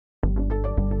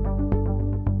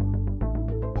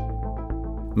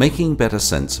Making better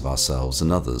sense of ourselves and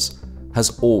others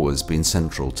has always been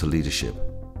central to leadership.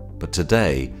 But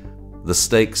today, the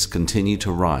stakes continue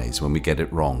to rise when we get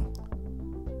it wrong.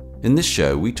 In this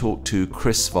show, we talk to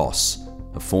Chris Voss,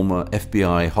 a former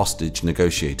FBI hostage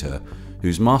negotiator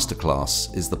whose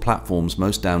Masterclass is the platform's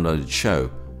most downloaded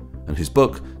show, and whose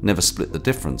book, Never Split the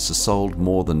Difference, has sold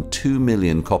more than 2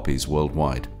 million copies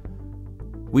worldwide.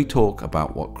 We talk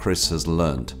about what Chris has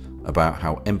learned about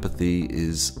how empathy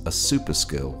is a super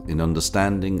skill in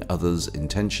understanding others'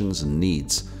 intentions and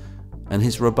needs, and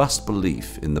his robust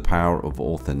belief in the power of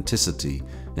authenticity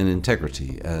and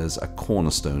integrity as a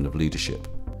cornerstone of leadership.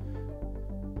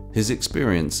 His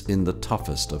experience in the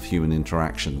toughest of human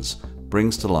interactions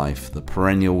brings to life the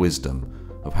perennial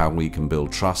wisdom of how we can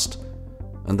build trust,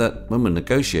 and that when we're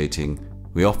negotiating,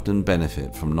 we often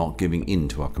benefit from not giving in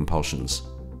to our compulsions.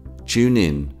 Tune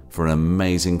in for an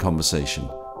amazing conversation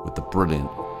with the brilliant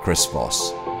Chris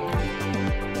Voss.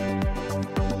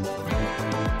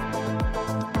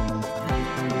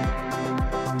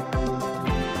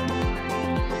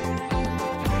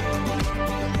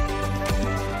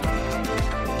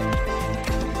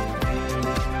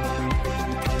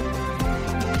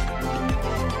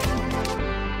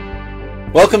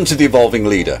 Welcome to The Evolving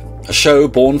Leader, a show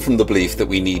born from the belief that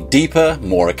we need deeper,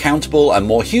 more accountable and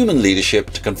more human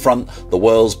leadership to confront the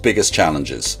world's biggest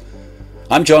challenges.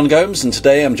 I'm John Gomes, and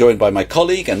today I'm joined by my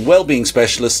colleague and well-being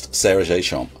specialist, Sara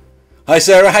Deschamps. Hi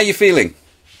Sara, how are you feeling?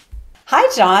 Hi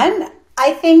John.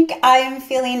 I think I'm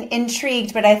feeling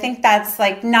intrigued, but I think that's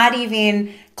not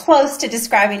even close to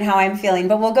describing how I'm feeling,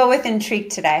 but we'll go with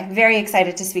intrigued today. Very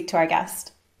excited to speak to our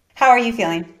guest. How are you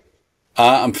feeling?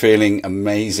 I'm feeling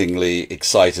amazingly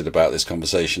excited about this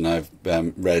conversation. I've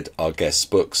read our guests'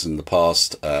 books in the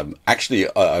past. Actually,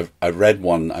 I read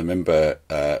one, I remember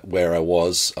where I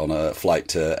was on a flight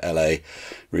to LA,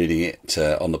 reading it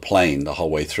on the plane the whole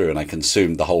way through, and I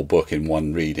consumed the whole book in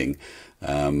one reading.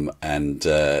 And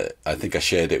I think I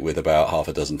shared it with about half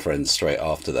a dozen friends straight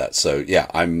after that. So yeah,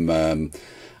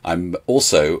 I'm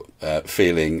also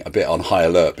feeling a bit on high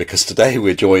alert because today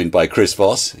we're joined by Chris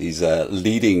Voss. He's a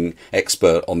leading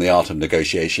expert on the art of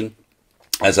negotiation.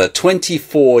 As a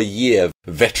 24-year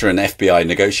veteran FBI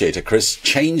negotiator, Chris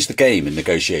changed the game in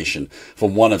negotiation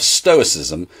from one of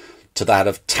stoicism to that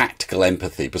of tactical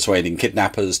empathy, persuading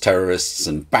kidnappers, terrorists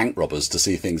and bank robbers to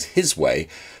see things his way,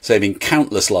 saving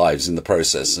countless lives in the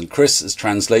process. And Chris has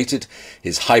translated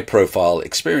his high-profile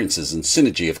experiences and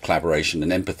synergy of collaboration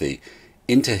and empathy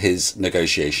into his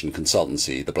negotiation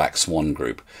consultancy, the Black Swan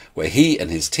Group, where he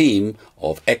and his team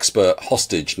of expert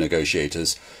hostage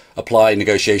negotiators apply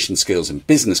negotiation skills in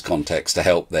business context to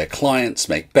help their clients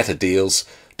make better deals,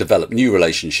 develop new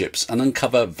relationships, and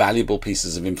uncover valuable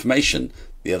pieces of information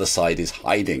the other side is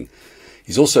hiding.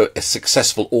 He's also a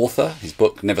successful author. His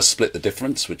book, Never Split the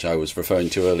Difference, which I was referring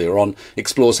to earlier on,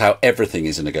 explores how everything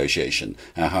is a negotiation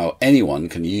and how anyone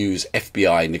can use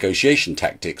FBI negotiation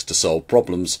tactics to solve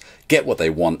problems, get what they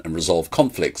want, and resolve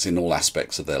conflicts in all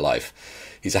aspects of their life.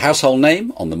 He's a household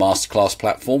name on the Masterclass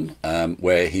platform,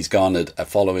 where he's garnered a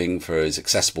following for his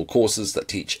accessible courses that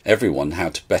teach everyone how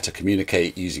to better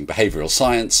communicate using behavioural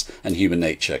science and human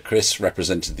nature. Chris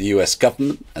represented the US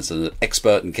government as an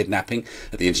expert in kidnapping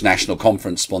at the international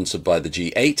conference sponsored by the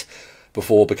G8.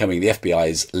 Before becoming the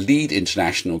FBI's lead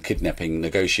international kidnapping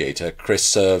negotiator, Chris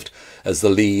served as the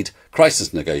lead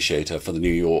crisis negotiator for the New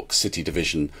York City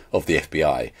division of the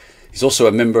FBI. He's also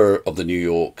a member of the New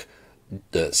York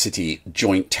City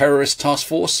Joint Terrorist Task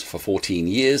Force for 14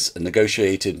 years and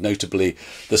negotiated notably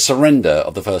the surrender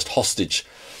of the first hostage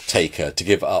taker to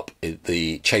give up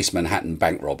the Chase Manhattan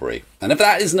bank robbery. And if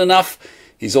that isn't enough,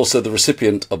 he's also the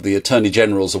recipient of the Attorney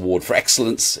General's Award for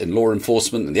Excellence in Law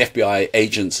Enforcement and the FBI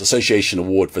Agents Association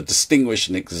Award for Distinguished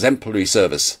and Exemplary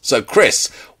Service. So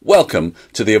Chris, welcome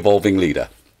to The Evolving Leader.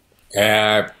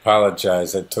 Yeah, I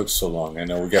apologize. It took so long. I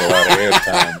know we got a lot of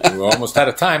airtime. We're almost out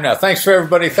of time now. Thanks for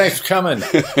everybody. Thanks for coming.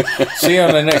 See you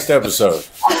on the next episode.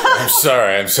 I'm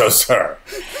sorry. I'm so sorry.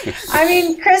 I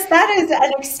mean, Chris, that is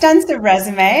an extensive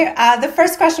resume. The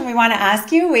first question we want to ask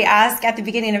you, we ask at the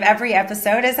beginning of every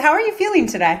episode, is how are you feeling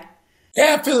today?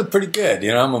 Yeah, I'm feeling pretty good.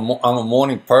 You know, I'm a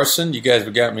morning person. You guys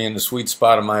have got me in the sweet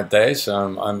spot of my day, so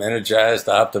I'm energized,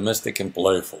 optimistic, and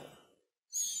playful.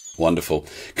 Wonderful.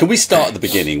 Can we start at the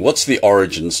beginning? What's the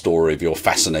origin story of your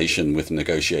fascination with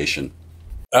negotiation?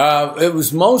 It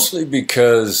was mostly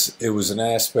because it was an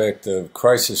aspect of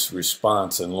crisis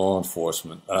response in law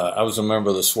enforcement. I was a member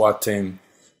of the SWAT team,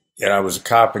 and I was a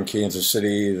cop in Kansas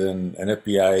City, then an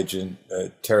FBI agent, a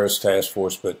terrorist task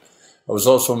force, but I was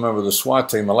also a member of the SWAT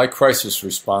team. I like crisis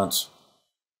response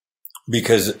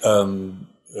because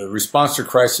A response to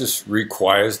crisis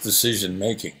requires decision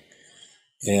making.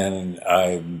 And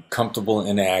I'm comfortable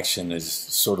in action is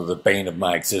sort of the bane of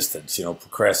my existence.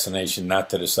 Procrastination, not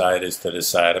to decide, is to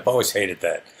decide. I've always hated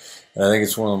that. And I think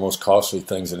it's one of the most costly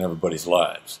things in everybody's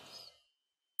lives.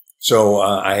 So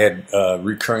I had a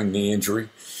recurring knee injury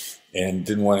and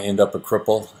didn't want to end up a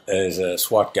cripple as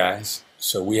SWAT guys.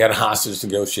 So we had hostage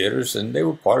negotiators, and they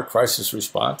were part of crisis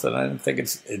response. And I didn't think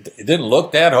it didn't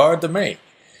look that hard to me.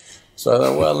 So I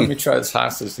thought, well, let me try this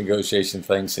hostage negotiation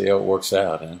thing, see how it works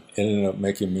out. And it ended up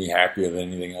making me happier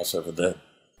than anything else I ever did.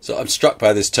 So I'm struck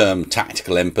by this term,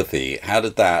 tactical empathy. How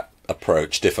did that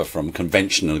approach differ from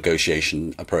conventional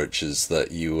negotiation approaches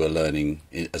that you were learning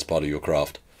as part of your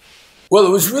craft? Well,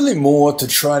 it was really more to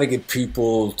try to get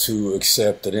people to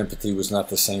accept that empathy was not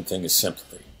the same thing as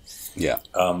sympathy. Yeah.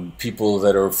 People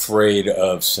that are afraid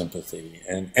of sympathy.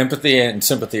 And empathy and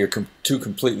sympathy are two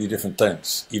completely different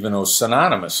things, even though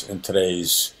synonymous in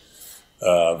today's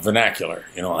vernacular.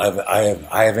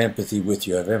 I have empathy with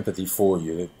you, I have empathy for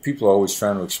you. People are always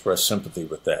trying to express sympathy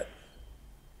with that.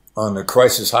 On the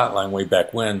crisis hotline way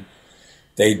back when,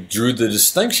 they drew the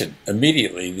distinction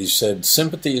immediately. They said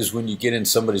sympathy is when you get in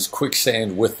somebody's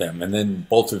quicksand with them and then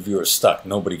both of you are stuck.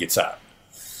 Nobody gets out.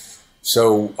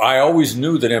 So I always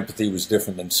knew that empathy was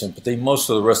different than sympathy. Most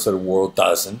of the rest of the world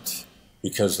doesn't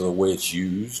because of the way it's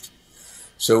used.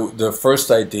 So the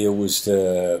first idea was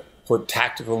to put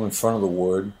tactical in front of the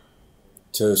word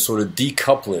to sort of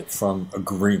decouple it from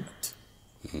agreement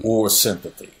or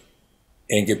sympathy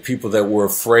and get people that were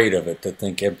afraid of it to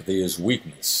think empathy is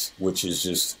weakness, which is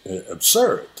just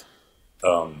absurd,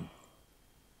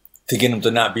 to get them to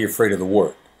not be afraid of the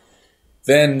word.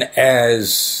 Then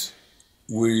as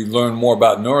we learn more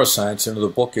about neuroscience, and the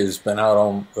book has been out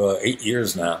on 8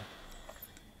 years now.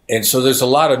 And so there's a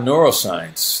lot of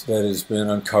neuroscience that has been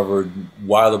uncovered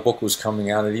while the book was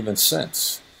coming out and even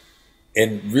since.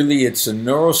 And really it's a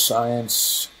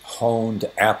neuroscience honed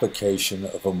application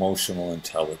of emotional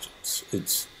intelligence.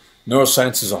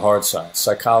 Neuroscience is a hard science.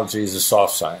 Psychology is a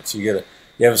soft science. You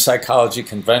have a psychology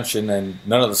convention and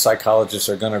none of the psychologists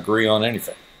are going to agree on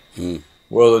anything.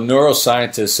 Well, the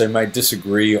neuroscientists, they might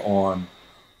disagree on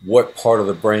what part of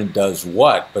the brain does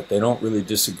what, but they don't really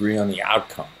disagree on the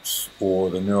outcomes or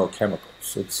the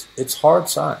neurochemicals. It's hard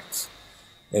science.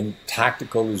 And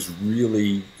tactical is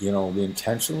really, the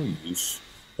intentional use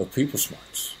of people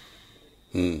smarts.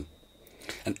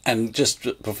 And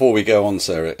just before we go on,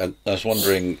 Sarah, I was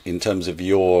wondering, in terms of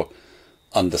your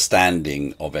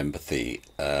understanding of empathy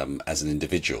as an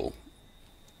individual,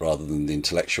 rather than the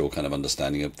intellectual kind of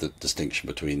understanding of the distinction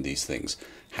between these things,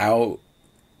 how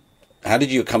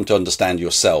did you come to understand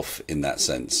yourself in that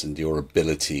sense and your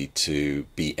ability to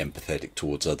be empathetic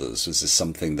towards others? Was this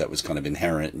something that was kind of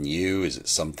inherent in you? Is it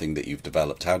something that you've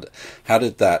developed? How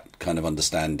did that kind of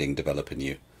understanding develop in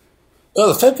you? Well,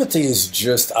 if empathy is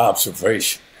just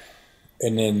observation,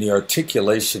 and then the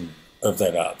articulation of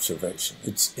that observation,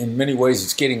 it's in many ways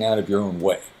it's getting out of your own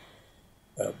way.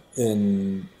 On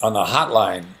the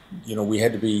hotline, we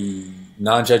had to be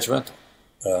non-judgmental,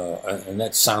 and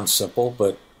that sounds simple,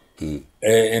 but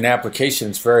in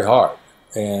application it's very hard.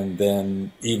 And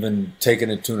then even taking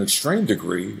it to an extreme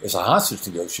degree, as a hostage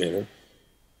negotiator,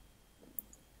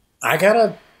 I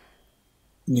gotta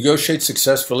negotiate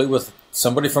successfully with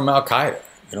somebody from Al-Qaeda,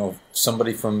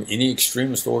 somebody from any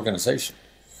extremist organization.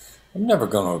 I'm never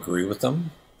going to agree with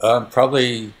them.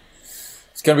 Probably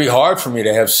it's going to be hard for me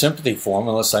to have sympathy for them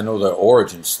unless I know their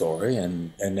origin story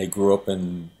and they grew up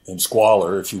in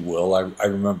squalor, if you will. I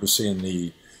remember seeing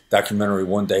the documentary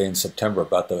one day in September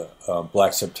about the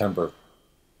Black September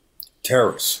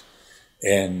terrorists.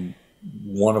 And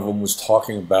one of them was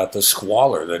talking about the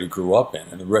squalor that he grew up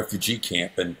in the refugee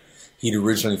camp. And he'd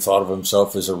originally thought of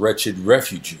himself as a wretched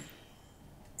refugee.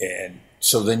 And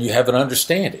so then you have an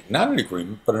understanding, not an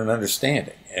agreement, but an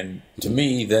understanding. And to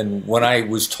me, then when I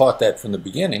was taught that from the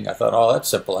beginning, I thought, oh, that's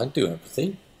simple. I can do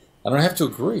empathy. I don't have to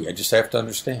agree. I just have to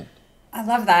understand. I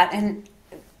love that. And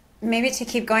maybe to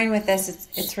keep going with this,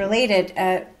 it's related.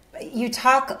 You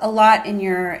talk a lot in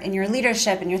your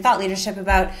leadership and your thought leadership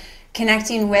about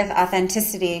connecting with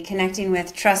authenticity, connecting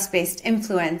with trust-based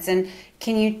influence. And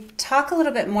can you talk a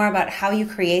little bit more about how you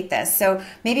create this? So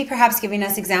maybe perhaps giving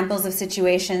us examples of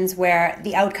situations where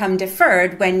the outcome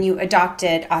differed when you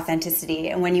adopted authenticity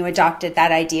and when you adopted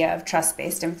that idea of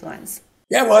trust-based influence.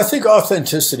 Yeah, well, I think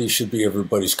authenticity should be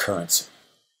everybody's currency.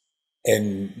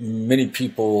 And many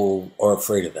people are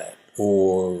afraid of that.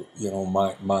 Or,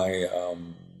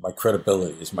 my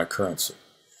credibility is my currency.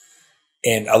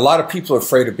 And a lot of people are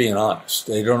afraid of being honest.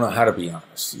 They don't know how to be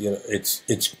honest.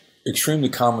 It's extremely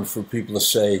common for people to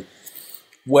say,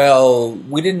 well,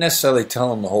 we didn't necessarily tell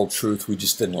them the whole truth. We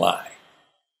just didn't lie.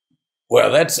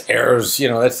 Well, that's errors,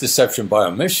 that's deception by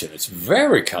omission. It's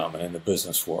very common in the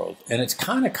business world, and it's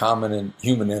kind of common in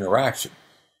human interaction.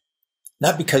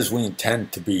 Not because we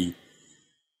intend to be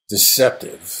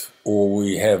deceptive or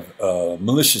we have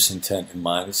malicious intent in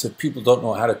mind. It's that people don't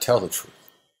know how to tell the truth.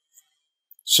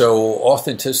 So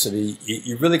authenticity,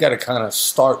 you really got to kind of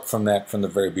start from that from the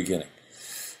very beginning.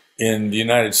 In the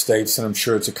United States, and I'm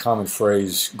sure it's a common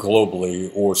phrase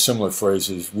globally or similar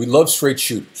phrases, we love straight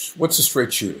shooters. What's a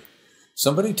straight shooter?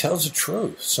 Somebody who tells the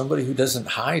truth, somebody who doesn't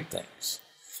hide things.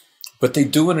 But they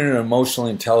do it in an emotionally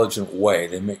intelligent way.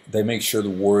 They make sure the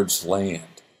words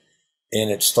land. And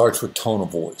it starts with tone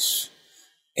of voice.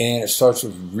 And it starts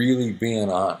with really being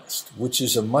honest, which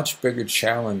is a much bigger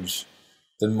challenge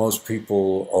than most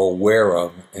people are aware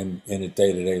of in a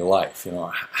day-to-day life.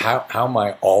 How am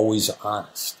I always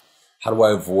honest? How do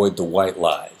I avoid the white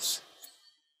lies?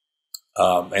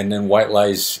 And then white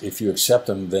lies, if you accept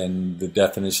them, then the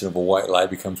definition of a white lie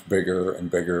becomes bigger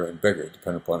and bigger and bigger,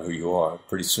 depending upon who you are.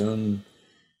 Pretty soon,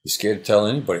 you're scared to tell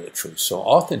anybody the truth. So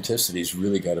authenticity's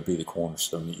really got to be the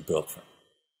cornerstone that you build from.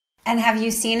 And have you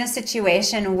seen a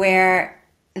situation where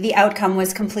the outcome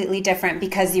was completely different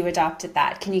because you adopted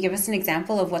that? Can you give us an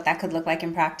example of what that could look like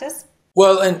in practice?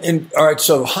 Well, and all right,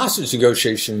 so hostage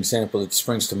negotiation example that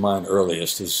springs to mind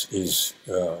earliest is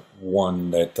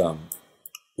one that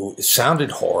it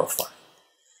sounded horrifying,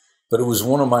 but it was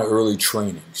one of my early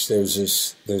trainings. There's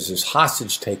this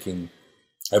hostage taking,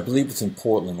 I believe it's in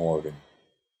Portland, Oregon,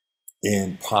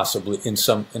 and possibly in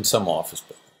some office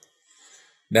building.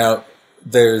 Now,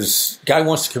 guy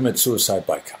wants to commit suicide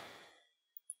by cop,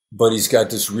 but he's got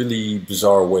this really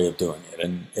bizarre way of doing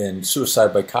it, and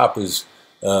suicide by cop is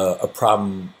a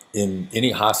problem in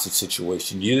any hostage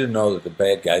situation. You didn't know that the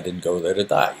bad guy didn't go there to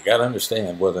die. You got to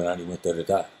understand whether or not he went there to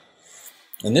die.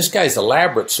 And this guy's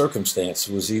elaborate circumstance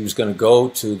was he was going to go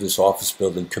to this office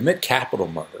building, commit capital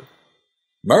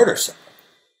murder someone.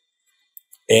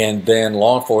 And then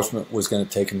law enforcement was going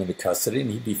to take him into custody and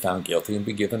he'd be found guilty and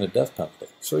be given a death penalty.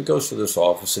 So he goes to this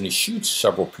office and he shoots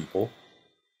several people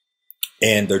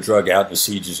and they're drug out and the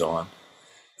siege is on.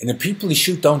 And the people he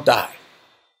shoots don't die.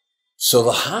 So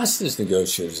the hostage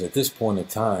negotiators at this point in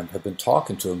time have been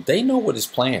talking to him. They know what his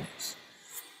plan is.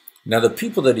 Now, the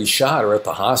people that he shot are at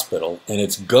the hospital, and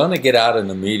it's going to get out in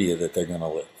the media that they're going to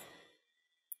live.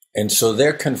 And so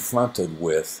they're confronted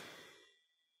with,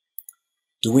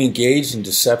 do we engage in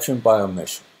deception by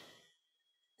omission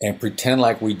and pretend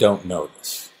like we don't know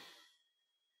this?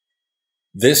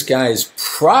 This guy is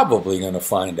probably going to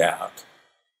find out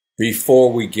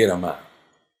before we get him out.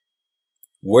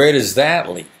 Where does that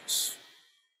leave us?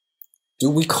 Do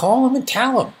we call him and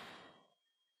tell him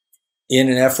in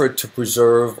an effort to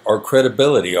preserve our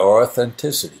credibility, our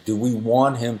authenticity? Do we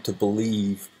want him to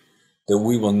believe that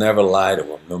we will never lie to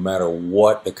him, no matter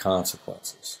what the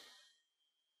consequences?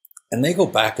 And they go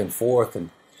back and forth,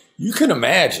 and you can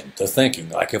imagine the thinking,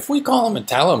 like, if we call him and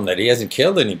tell him that he hasn't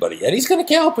killed anybody yet, he's going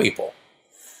to kill people.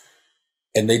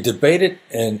 And they debate it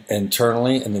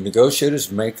internally, and the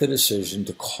negotiators make the decision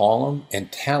to call him and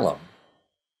tell him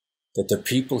that the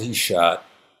people he shot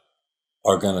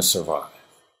are going to survive.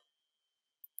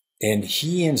 And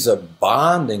he ends up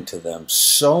bonding to them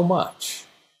so much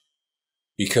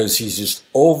because he's just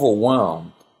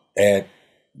overwhelmed at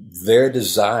their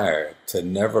desire to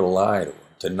never lie to him,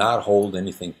 to not hold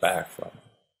anything back from him,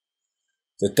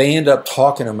 that they end up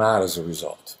talking him out as a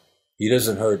result. He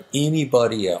doesn't hurt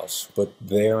anybody else but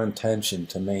their intention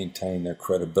to maintain their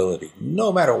credibility,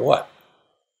 no matter what.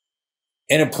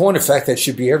 And in point of fact, that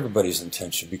should be everybody's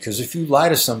intention, because if you lie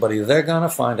to somebody, they're going to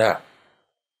find out.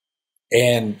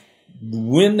 And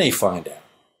when they find out,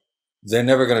 they're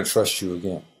never going to trust you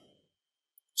again.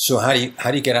 So how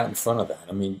do you get out in front of that?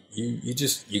 I mean,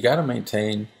 you got to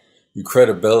maintain your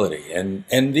credibility. And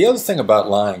the other thing about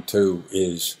lying too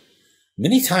is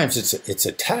many times it's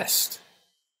a test.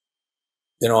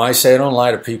 You know, I say I don't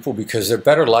lie to people because they're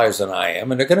better liars than I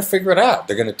am, and they're going to figure it out.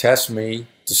 They're going to test me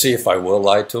to see if I will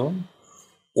lie to them,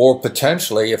 or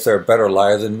potentially, if they're a better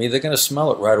liar than me, they're going to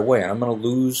smell it right away, and I'm going to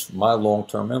lose my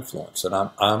long-term influence. And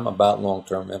I'm about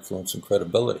long-term influence and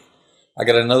credibility. I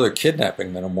got another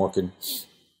kidnapping that I'm working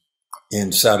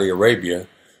in Saudi Arabia.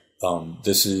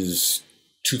 This is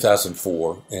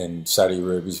 2004, and Saudi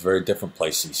Arabia is a very different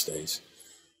place these days.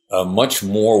 Much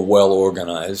more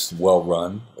well-organized,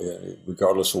 well-run,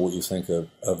 regardless of what you think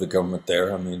of the government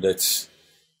there. I mean,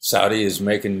 Saudi is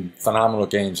making phenomenal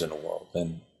gains in the world,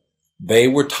 and they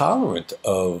were tolerant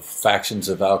of factions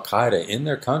of Al-Qaeda in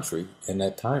their country in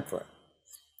that time frame.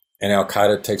 And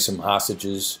Al-Qaeda takes some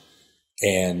hostages,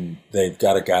 And they've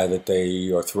got a guy that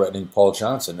they are threatening, Paul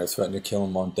Johnson. They're threatening to kill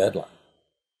him on deadline.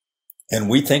 And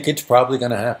we think it's probably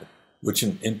going to happen, which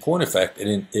in point of fact,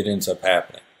 it ends up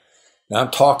happening. Now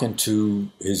I'm talking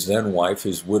to his then wife,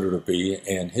 his widow-to-be,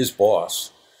 and his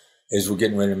boss as we're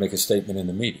getting ready to make a statement in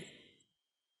the media.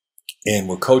 And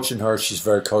we're coaching her. She's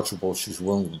very coachable. She's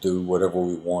willing to do whatever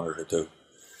we want her to do.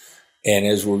 And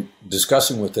as we're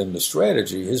discussing with them the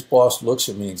strategy, his boss looks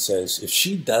at me and says, if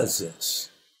she does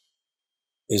this,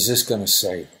 is this going to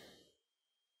save him?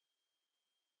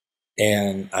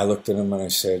 And I looked at him and I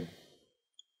said,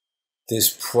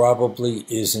 this probably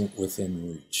isn't within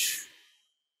reach.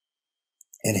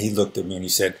 And he looked at me and he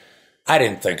said, I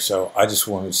didn't think so. I just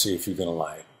wanted to see if you're going to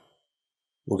lie.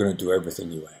 We're going to do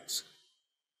everything you ask.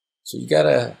 So you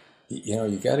gotta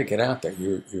get out there.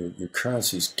 Your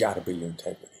currency's got to be your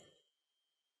integrity.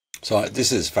 So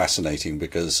this is fascinating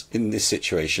because in this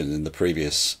situation, in the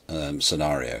previous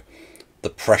scenario, the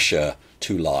pressure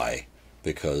to lie,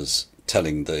 because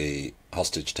telling the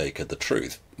hostage taker the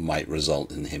truth might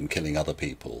result in him killing other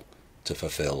people to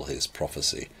fulfill his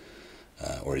prophecy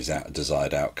or his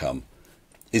desired outcome.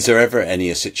 Is there ever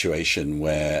a situation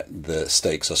where the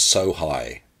stakes are so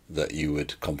high that you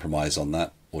would compromise on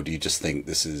that? Or do you just think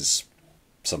this is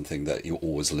something that you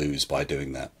always lose by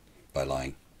doing that, by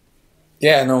lying?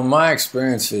 Yeah, no, my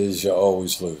experience is you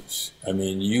always lose. I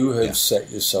mean, you have set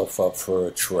yourself up for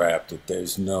a trap that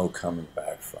there's no coming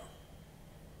back from.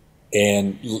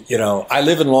 And, you know, I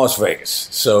live in Las Vegas,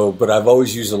 but I've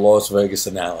always used the Las Vegas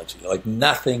analogy. Like,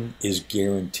 nothing is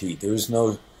guaranteed. There's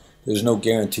no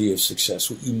guarantee of success.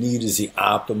 What you need is the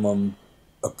optimum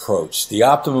approach. The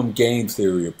optimum game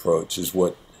theory approach is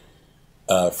what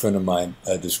a friend of mine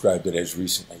described it as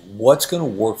recently. What's going to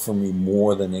work for me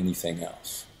more than anything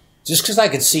else? Just because I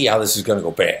can see how this is going to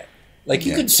go bad. Like,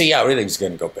 you can see how everything's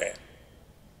going to go bad.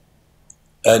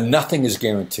 Nothing is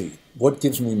guaranteed. What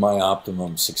gives me my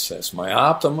optimum success? My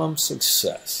optimum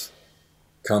success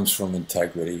comes from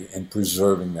integrity and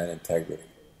preserving that integrity.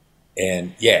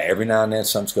 And, yeah, every now and then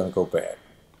something's going to go bad.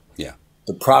 Yeah.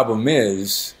 The problem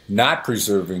is not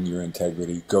preserving your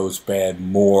integrity goes bad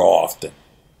more often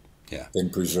than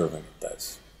preserving it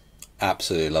does.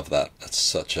 Absolutely love that. That's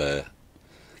such a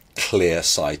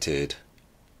clear-sighted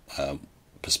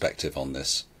perspective on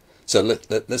this. So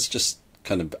let's just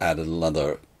kind of add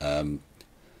another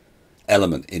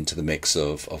element into the mix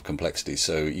of complexity.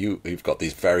 So you've got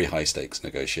these very high-stakes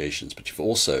negotiations, but you've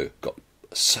also got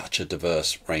such a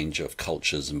diverse range of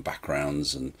cultures and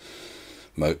backgrounds and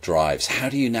drives. How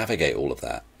do you navigate all of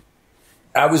that?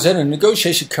 I was at a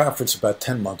negotiation conference about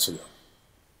 10 months ago.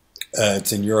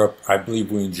 It's in Europe. I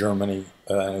believe we're in Germany.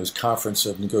 It was a conference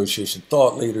of negotiation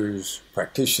thought leaders,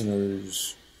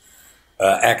 practitioners,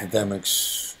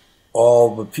 academics,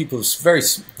 all the people very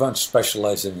much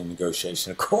specializing in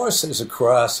negotiation. Of course, there's a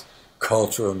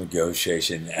cross-cultural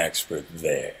negotiation expert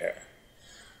there.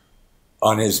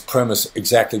 On his premise,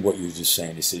 exactly what you were just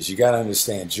saying. He says, you got to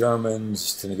understand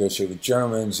Germans to negotiate with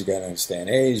Germans. You got to understand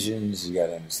Asians. You got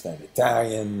to understand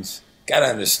Italians. Got to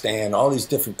understand all these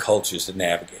different cultures to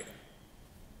navigate them.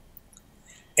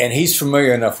 And he's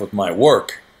familiar enough with my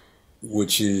work,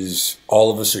 which is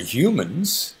all of us are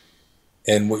humans.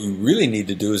 And what you really need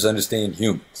to do is understand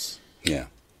humans. Yeah.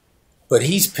 But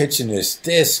he's pitching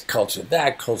this culture,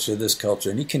 that culture, this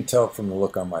culture. And you can tell from the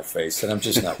look on my face that I'm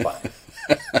just not buying it.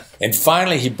 And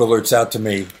finally, he blurts out to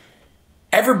me,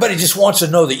 everybody just wants to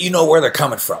know that you know where they're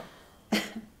coming from.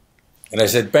 And I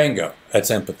said, bingo, that's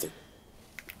empathy.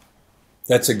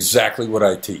 That's exactly what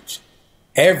I teach.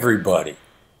 Everybody.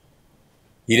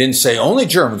 He didn't say only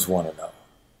Germans want to know,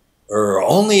 or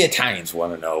only Italians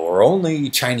want to know, or only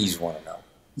Chinese want to know.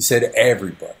 He said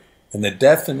everybody. And the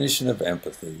definition of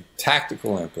empathy,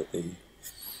 tactical empathy,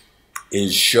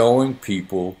 is showing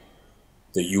people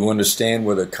that you understand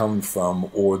where they're coming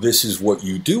from, or this is what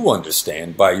you do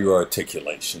understand by your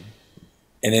articulation,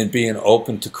 and then being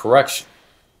open to correction.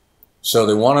 So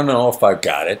they want to know if I've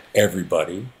got it,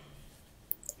 everybody.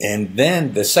 And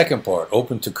then the second part,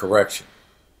 open to correction.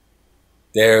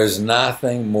 There's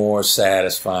nothing more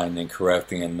satisfying than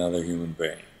correcting another human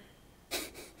being.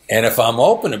 And if I'm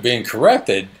open to being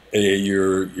corrected,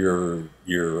 you're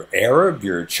Arab,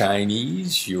 you're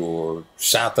Chinese, you're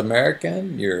South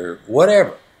American, you're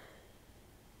whatever.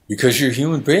 Because you're a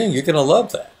human being, you're going to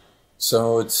love that.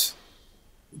 So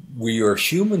we are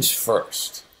humans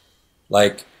first.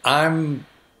 Like, I'm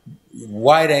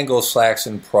white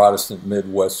Anglo-Saxon, Protestant,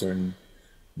 Midwestern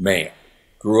man,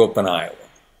 grew up in Iowa.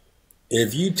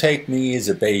 If you take me as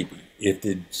a baby, if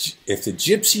the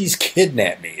gypsies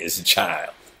kidnap me as a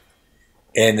child,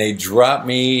 and they drop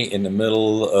me in the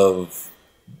middle of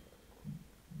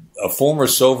a former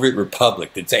Soviet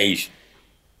republic that's Asian.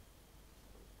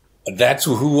 That's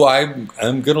who I'm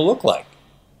going to look like.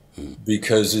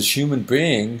 Because as human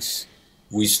beings,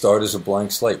 we start as a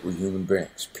blank slate. We're human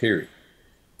beings, period.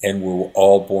 And we're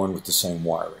all born with the same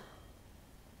wiring.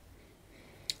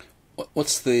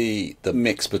 What's the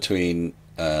mix between,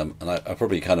 and I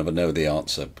probably kind of know the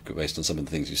answer based on some of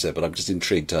the things you said, but I'm just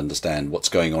intrigued to understand what's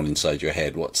going on inside your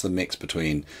head. What's the mix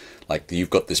between, like,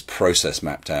 you've got this process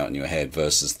mapped out in your head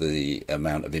versus the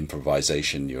amount of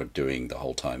improvisation you're doing the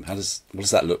whole time? What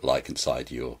does that look like inside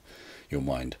your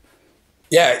mind?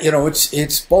 Yeah,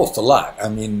 it's both a lot. I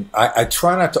mean, I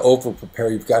try not to over prepare.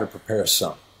 You've got to prepare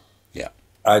some. Yeah.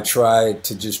 I try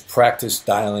to just practice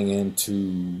dialing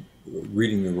into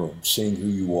reading the room, seeing who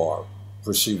you are,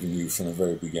 perceiving you from the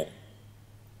very beginning.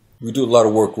 We do a lot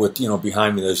of work with,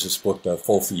 behind me there's this book, The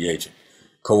Full Fee Agent,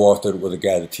 co-authored with a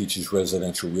guy that teaches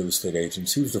residential real estate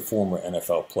agents. He was a former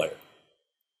NFL player.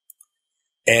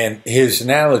 And his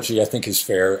analogy, I think, is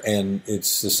fair, and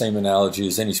it's the same analogy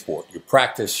as any sport. You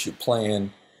practice, you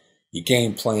plan, you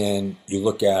game plan, you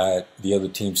look at the other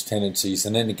team's tendencies,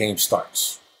 and then the game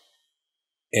starts.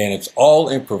 And it's all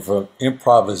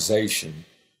improvisation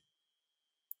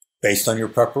based on your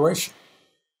preparation.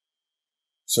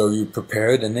 So you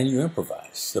prepared and then you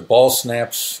improvise. The ball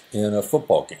snaps in a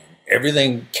football game.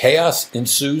 Everything, chaos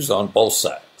ensues on both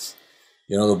sides.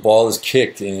 The ball is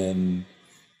kicked in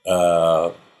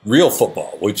real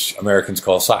football, which Americans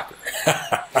call soccer,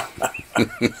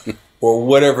 or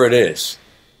whatever it is.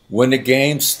 When the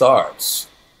game starts,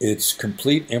 it's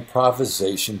complete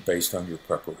improvisation based on your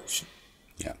preparation.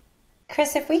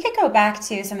 Chris, if we could go back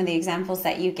to some of the examples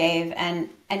that you gave and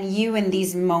you in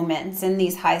these moments, in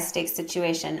these high stakes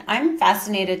situations, I'm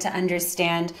fascinated to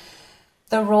understand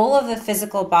the role of the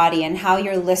physical body and how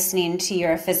you're listening to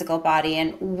your physical body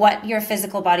and what your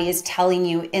physical body is telling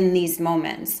you in these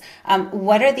moments.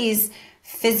 What are these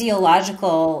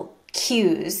physiological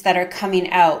cues that are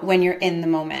coming out when you're in the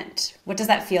moment? What does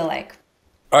that feel like?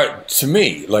 All right, to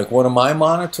me, like, what am I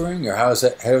monitoring, or how is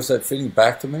that feeding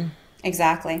back to me?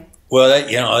 Exactly. Well,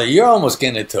 you're almost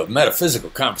getting into a metaphysical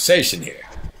conversation here,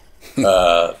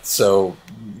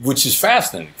 which is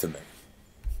fascinating to me.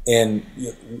 And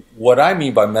what I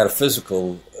mean by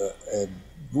metaphysical,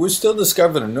 we're still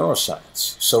discovering in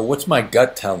neuroscience. So what's my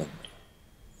gut telling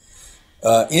me?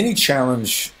 Any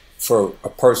challenge for a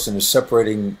person is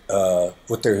separating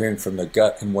what they're hearing from their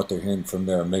gut and what they're hearing from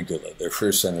their amygdala, their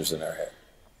fear centers in their head.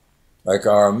 Like,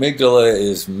 our amygdala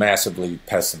is massively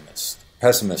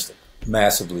pessimistic.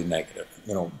 Massively negative.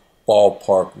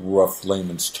 Ballpark, rough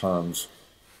layman's terms,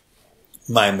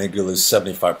 my amygdala is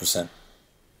 75%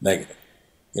 negative.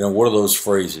 What are those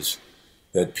phrases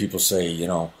that people say,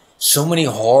 so many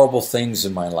horrible things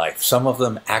in my life. Some of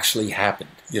them actually happened.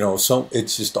 So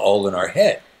it's just all in our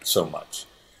head so much.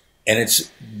 And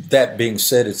that being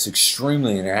said, it's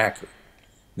extremely inaccurate.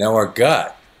 Now, our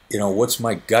gut, what's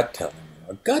my gut telling me?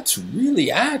 Our gut's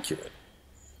really accurate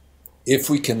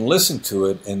if we can listen to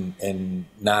it and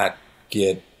not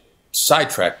get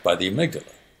sidetracked by the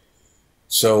amygdala.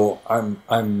 So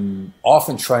I'm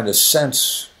often trying to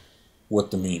sense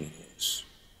what the meaning is,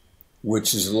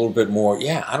 which is a little bit more,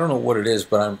 I don't know what it is,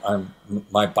 but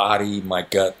my body, my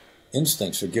gut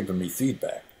instincts are giving me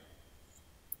feedback.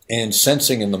 And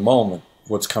sensing in the moment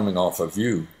what's coming off of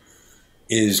you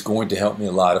is going to help me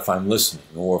a lot if I'm listening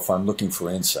or if I'm looking for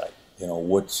insight.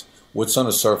 What's on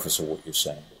the surface of what you're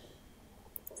saying.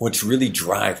 What's really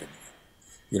driving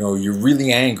you? You're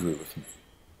really angry with me.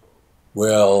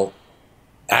 Well,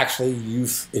 actually,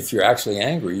 if you're actually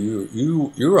angry,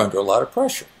 you're under a lot of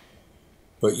pressure,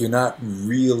 but you're not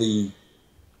really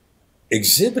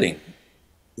exhibiting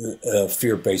a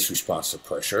fear-based response to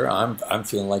pressure. I'm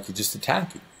feeling like you're just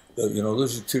attacking.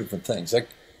 Those are two different things.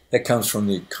 That comes from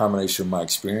the combination of my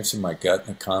experience in my gut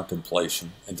and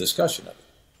contemplation and discussion of it.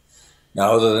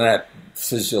 Now, other than that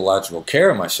physiological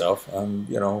care of myself,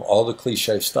 all the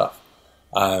cliche stuff.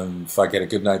 If I get a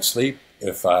good night's sleep,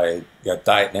 if I got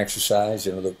diet and exercise,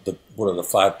 what are the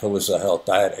 5 pillars of health?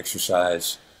 Diet,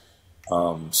 exercise,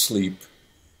 sleep,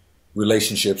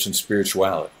 relationships, and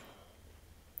spirituality.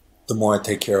 The more I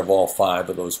take care of all 5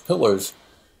 of those pillars,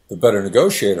 the better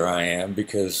negotiator I am,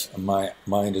 because my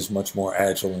mind is much more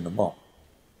agile in the moment.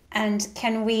 And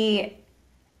can we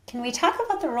talk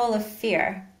about the role of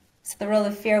fear? So the role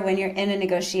of fear when you're in a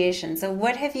negotiation. So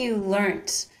what have you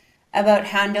learned about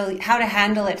how to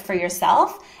handle it for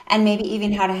yourself, and maybe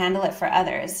even how to handle it for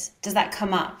others? Does that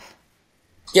come up?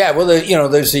 Yeah, well,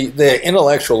 there's the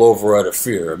intellectual override of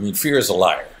fear. I mean, fear is a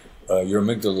liar. Your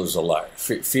amygdala is a liar.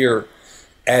 Fear,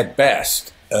 at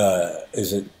best,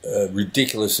 is a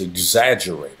ridiculous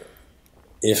exaggerator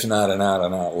if not an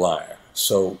out-and-out liar.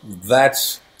 So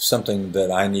that's something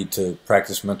that I need to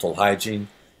practice mental hygiene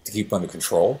to keep under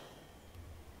control.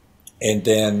 And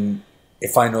then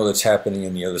if I know that's happening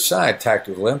on the other side,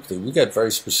 tactical empathy, we got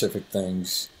very specific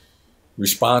things,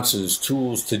 responses,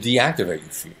 tools to deactivate your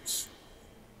fears.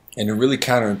 And a really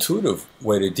counterintuitive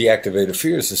way to deactivate a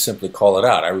fear is to simply call it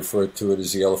out. I refer to it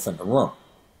as the elephant in the room.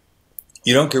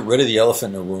 You don't get rid of the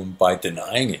elephant in the room by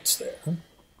denying it's there.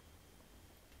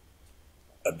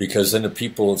 Because then the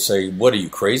people will say, what are you,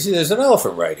 crazy? There's an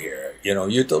elephant right here.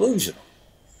 You're delusional.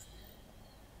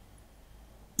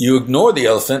 You ignore the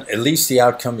elephant, at least the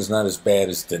outcome is not as bad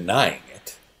as denying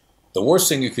it. The worst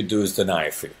thing you could do is deny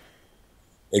a fear.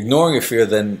 Ignoring a fear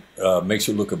then makes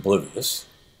you look oblivious.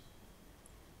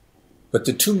 But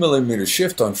the 2 millimeter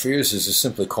shift on fears is to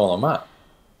simply call them out.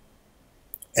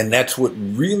 And that's what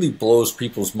really blows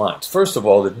people's minds. First of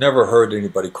all, they've never heard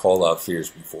anybody call out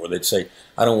fears before. They'd say,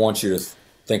 I don't want you to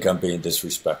think I'm being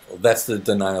disrespectful. That's the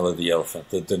denial of the elephant,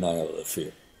 the denial of the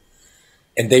fear.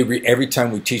 And every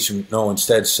time we teach them, no,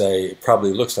 instead say, it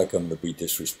probably looks like I'm going to be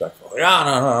disrespectful.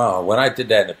 No. When I did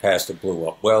that in the past, it blew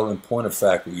up. Well, in point of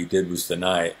fact, what you did was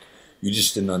deny it. You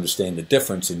just didn't understand the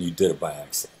difference, and you did it by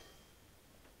accident.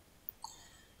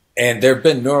 And there have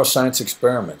been neuroscience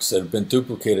experiments that have been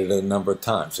duplicated a number of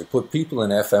times. They put people in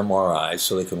fMRIs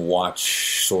so they can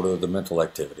watch sort of the mental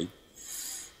activity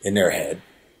in their head.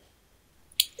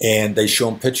 And they show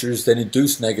them pictures that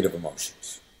induce negative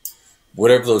emotions.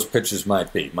 Whatever those pictures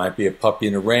might be. Might be a puppy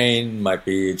in the rain, might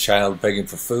be a child begging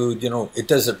for food, it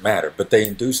doesn't matter. But they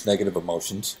induce negative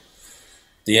emotions.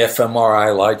 The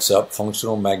fMRI lights up,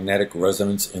 functional magnetic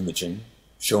resonance imaging,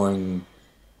 showing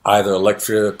either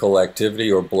electrical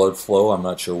activity or blood flow, I'm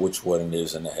not sure which one it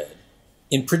is in the head,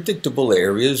 in predictable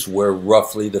areas where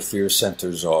roughly the fear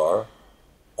centers are.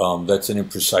 That's an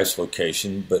imprecise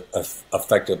location, but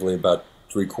effectively about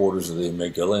 3/4 of the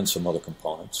amygdala and some other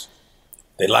components.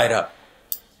 They light up.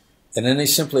 And then they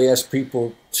simply ask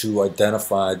people to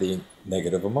identify the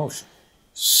negative emotion,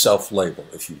 self-label,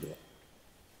 if you will.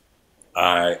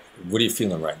 What are you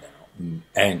feeling right now?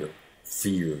 Anger,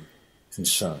 fear,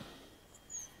 concern.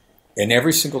 And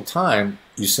every single time,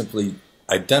 you simply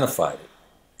identified it.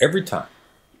 Every time.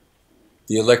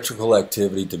 The electrical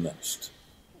activity diminished.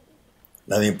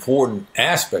 Now, the important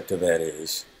aspect of that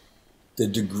is the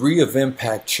degree of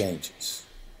impact changes.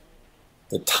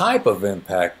 The type of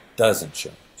impact doesn't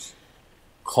change.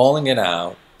 Calling it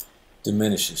out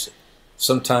diminishes it.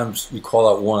 Sometimes you call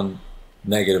out one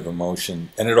negative emotion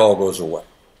and it all goes away.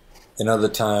 And other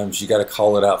times you got to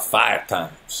call it out 5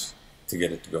 times to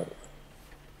get it to go away.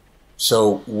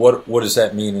 So what does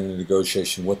that mean in a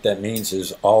negotiation? What that means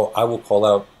is I will call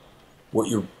out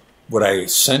what I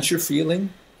sense you're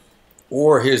feeling,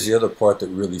 or here's the other part that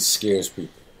really scares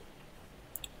people.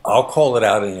 I'll call it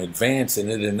out in advance and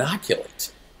it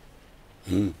inoculates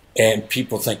it. And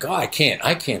people think, I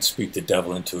can't speak the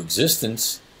devil into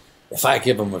existence. If I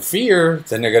give them a fear,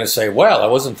 then they're going to say, well, I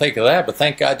wasn't thinking of that, but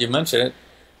thank God you mentioned it.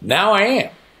 Now I am.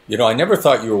 I never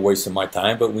thought you were wasting my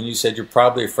time, but when you said you're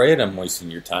probably afraid I'm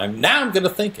wasting your time, now I'm going to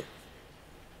think it.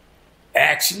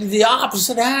 Actually, the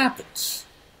opposite happens.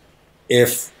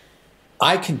 If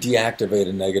I can deactivate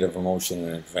a negative emotion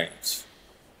in advance,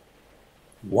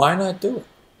 why not do it?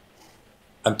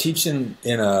 I'm teaching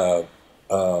in a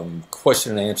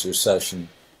question and answer session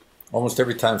almost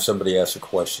every time somebody asks a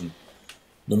question.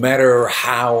 No matter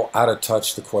how out of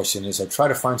touch the question is, I try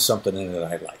to find something in it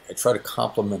I like. I try to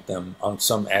compliment them on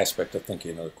some aspect of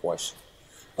thinking of the question.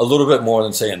 A little bit more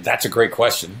than saying, that's a great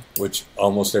question, which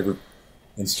almost every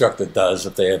instructor does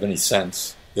if they have any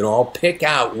sense. I'll pick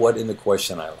out what in the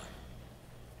question I like.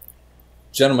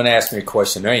 Gentleman asked me a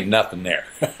question, there ain't nothing there.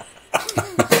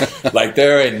 Like,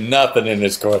 there ain't nothing in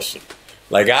this question.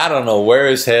 Like, I don't know where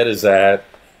his head is at.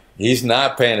 He's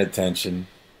not paying attention.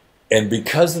 And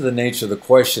because of the nature of the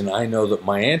question, I know that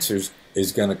my answer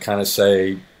is going to kind of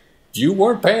say, you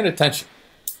weren't paying attention.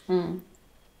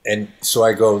 And so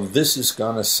I go, this is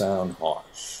going to sound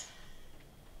harsh.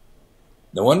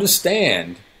 Now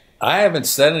understand, I haven't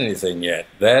said anything yet.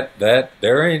 That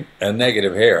there ain't a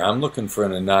negative here. I'm looking for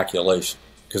an inoculation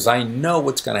because I know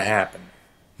what's going to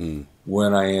happen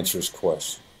when I answer his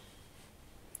question.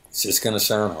 It's just going to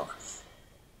sound harsh.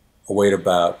 I'll wait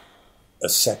about a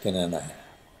second and a half.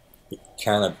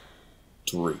 Kind of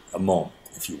 3, a moment,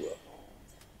 if you will.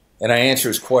 And I answer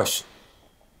his question,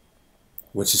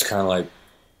 which is kind of like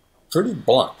pretty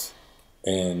blunt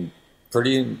and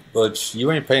but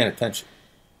you ain't paying attention.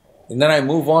 And then I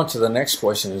move on to the next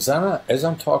question. As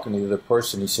I'm talking to the other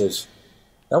person, he says,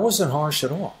 that wasn't harsh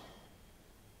at all.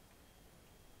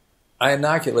 I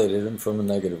inoculated him from a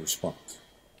negative response.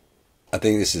 I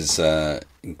think this is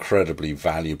incredibly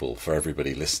valuable for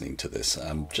everybody listening to this.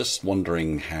 I'm just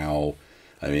wondering how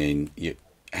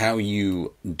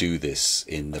you do this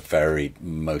in the very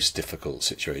most difficult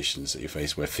situations that you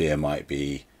face, where fear might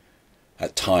be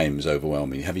at times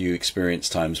overwhelming. Have you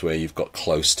experienced times where you've got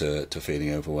close to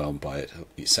feeling overwhelmed by it?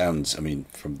 It sounds,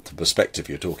 from the perspective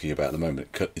you're talking about at the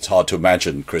moment, it's hard to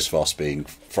imagine Chris Voss being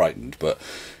frightened, but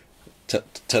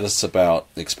tell us about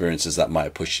experiences that might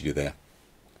have pushed you there.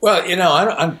 Well,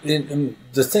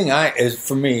 the thing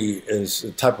for me is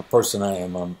the type of person I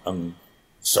am. I'm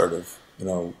assertive.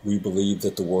 We believe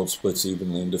that the world splits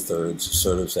evenly into thirds: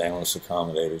 assertives, analysts,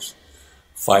 accommodators.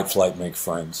 Fight, flight, make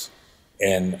friends.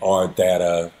 And our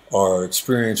data, our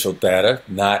experiential data,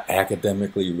 not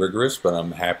academically rigorous, but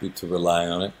I'm happy to rely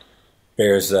on it,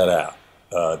 bears that out.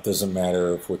 It doesn't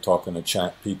matter if we're talking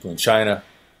to people in China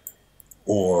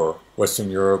or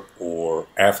Western Europe or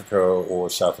Africa or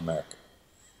South America.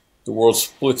 The world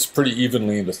splits pretty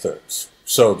evenly into thirds.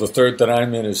 So the third that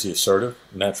I'm in is the assertive,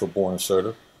 natural-born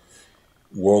assertive.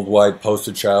 Worldwide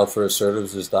poster child for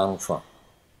assertives is Donald Trump.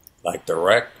 Like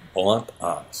direct, blunt,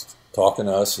 honest. Talking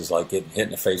to us is like getting hit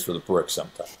in the face with a brick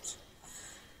sometimes.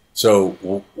 So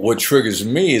what triggers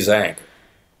me is anger.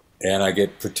 And I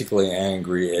get particularly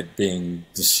angry at being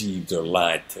deceived or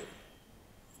lied to.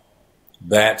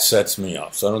 That sets me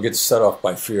off. So I don't get set off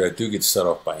by fear. I do get set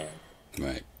off by anger.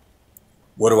 Right.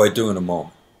 What do I do in a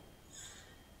moment?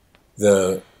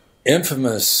 The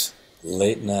infamous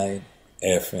late night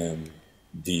FM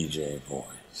DJ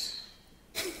voice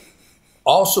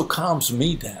also calms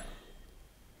me down.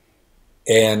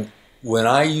 And when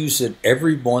I use it,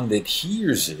 everyone that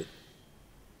hears it,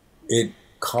 it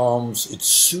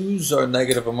soothes our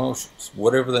negative emotions,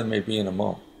 whatever they may be in a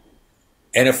moment.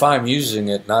 And if I'm using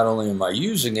it, not only am I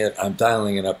using it, I'm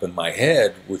dialing it up in my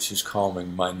head, which is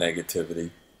calming my negativity,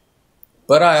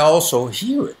 but I also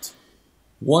hear it,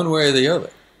 one way or the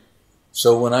other.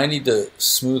 So when I need to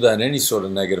smooth out any sort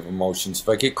of negative emotions, if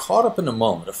I get caught up in the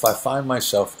moment, if I find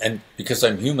myself, and because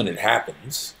I'm human, it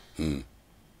happens, then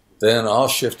I'll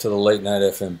shift to the late night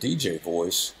FM DJ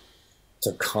voice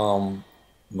to calm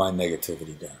my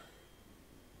negativity down.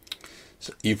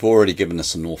 So you've already given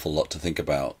us an awful lot to think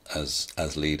about as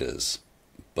leaders,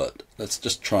 but let's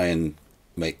just try and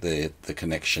make the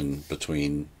connection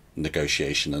between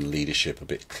negotiation and leadership a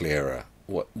bit clearer.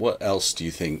 What else do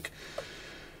you think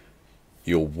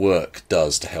your work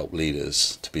does to help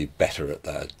leaders to be better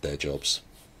at their jobs?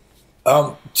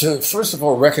 To first of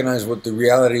all recognize what the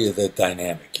reality of that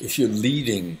dynamic. If you're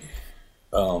leading,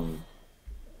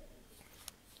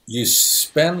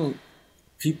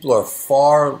 people are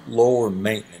far lower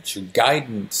maintenance. Your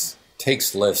guidance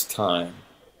takes less time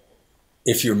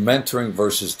if you're mentoring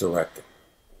versus directing.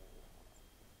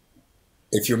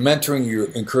 If you're mentoring,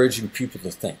 you're encouraging people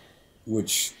to think,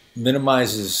 which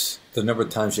minimizes the number of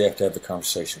times you have to have the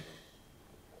conversation.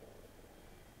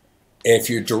 If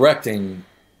you're directing,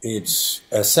 it's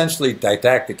essentially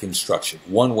didactic instruction,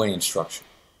 one-way instruction.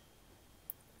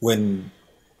 When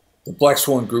the Black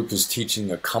Swan Group is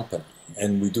teaching a company,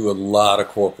 and we do a lot of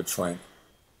corporate training,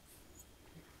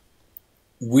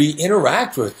 we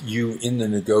interact with you in the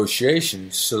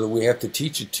negotiations so that we have to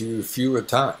teach it to you fewer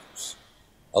times.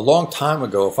 A long time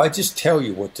ago, if I just tell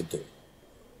you what to do,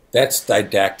 that's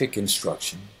didactic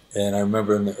instruction. And I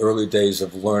remember in the early days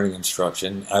of learning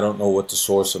instruction, I don't know what the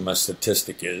source of my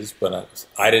statistic is, but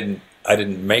I didn't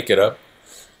make it up,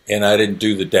 and I didn't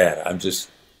do the data. I'm just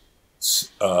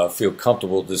feel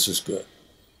comfortable this is good.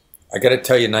 I got to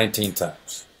tell you 19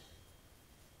 times.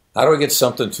 How do I get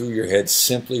something through your head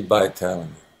simply by telling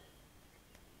you?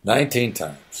 19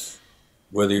 times,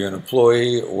 whether you're an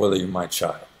employee or whether you're my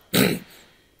child.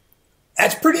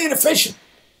 That's pretty inefficient.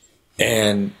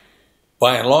 And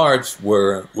by and large,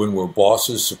 when we're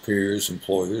bosses, superiors,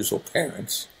 employers, or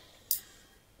parents,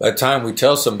 by the time we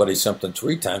tell somebody something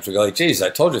 3 times, we go like, geez, I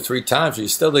told you 3 times, and you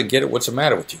still didn't get it. What's the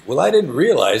matter with you? Well, I didn't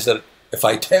realize that if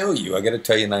I tell you, I got to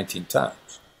tell you 19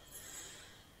 times.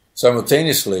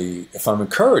 Simultaneously, if I'm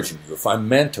encouraging you, if I'm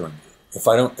mentoring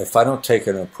you, if I don't take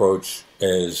an approach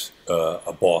as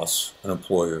a boss, an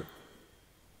employer,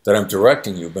 that I'm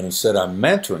directing you, but instead I'm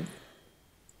mentoring you,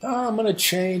 I'm going to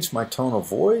change my tone of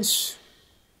voice.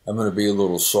 I'm going to be a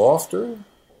little softer.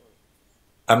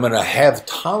 I'm going to have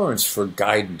tolerance for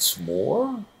guidance more.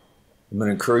 I'm going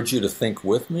to encourage you to think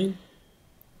with me.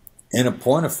 In a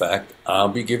point of fact, I'll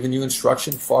be giving you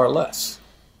instruction far less.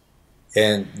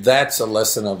 And that's a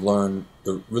lesson I've learned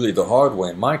really the hard way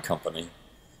in my company,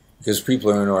 because people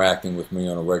are interacting with me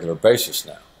on a regular basis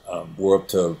now. We're up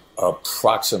to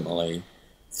approximately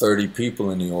 30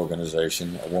 people in the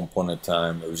organization. At one point in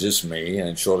time, it was just me,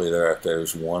 and shortly thereafter, there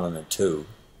was 1 and a 2.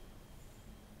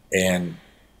 And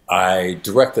I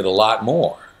directed a lot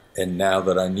more. And now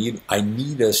that I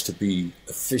need us to be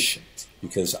efficient,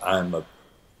 because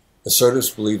assertives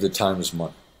believe that time is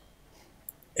money.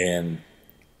 And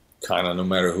kind of no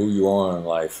matter who you are in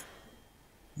life,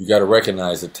 you got to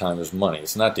recognize that time is money.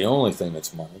 It's not the only thing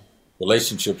that's money.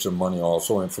 Relationships are money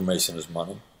also. Information is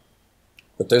money.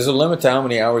 But there's a limit to how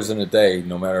many hours in a day,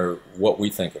 no matter what we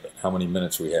think of it, how many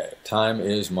minutes we have. Time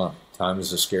is money. Time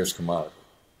is a scarce commodity.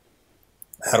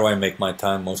 How do I make my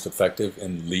time most effective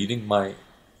in leading my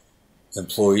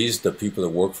employees, the people that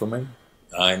work for me?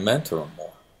 I mentor them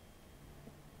more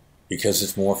because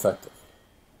it's more effective.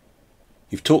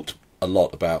 You've talked a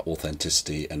lot about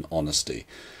authenticity and honesty.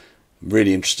 I'm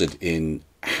really interested in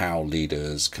how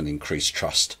leaders can increase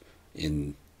trust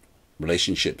in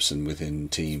relationships and within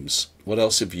teams. What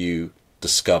else have you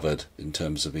discovered in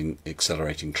terms of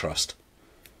accelerating trust?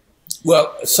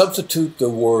 Well, take the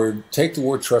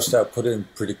word trust out, put it in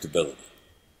predictability.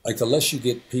 Like the less you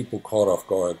get people caught off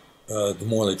guard, the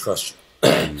more they trust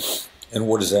you. And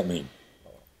what does that mean?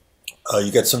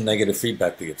 You get some negative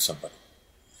feedback to give somebody.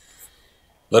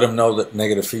 Let them know that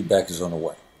negative feedback is on the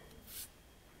way.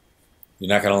 You're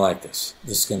not going to like this.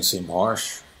 This is going to seem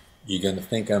harsh. You're going to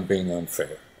think I'm being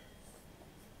unfair.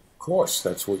 Of course,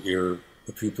 that's what the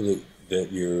people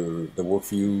that work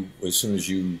for you, as soon as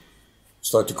you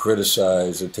start to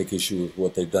criticize or take issue with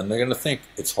what they've done, they're going to think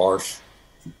it's harsh.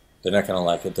 They're not going to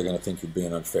like it. They're going to think you're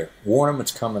being unfair. Warn them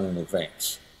it's coming in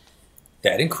advance.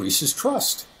 That increases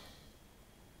trust.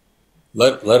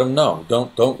 Let them know.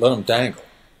 Don't let them dangle.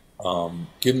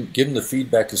 Give them the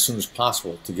feedback as soon as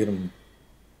possible to get them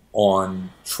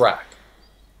on track.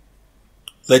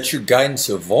 Let your guidance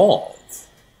evolve.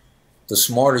 The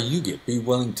smarter you get, be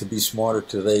willing to be smarter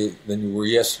today than you were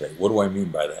yesterday. What do I mean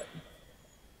by that?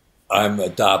 I'm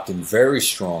adopting very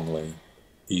strongly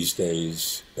these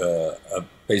days,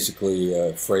 basically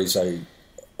a phrase I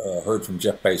heard from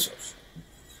Jeff Bezos.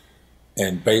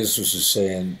 And Bezos is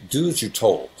saying, do as you're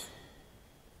told,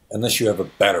 unless you have a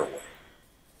better way.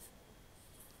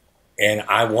 And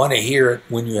I want to hear it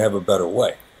when you have a better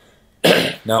way.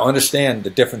 Now understand the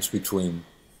difference between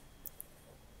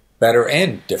better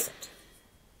and different.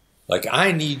 Like,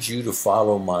 I need you to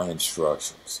follow my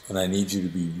instructions, and I need you to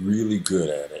be really good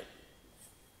at it,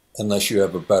 unless you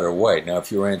have a better way. Now, if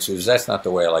your answer is, that's not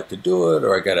the way I like to do it,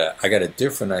 or I got a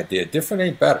different idea, different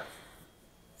ain't better.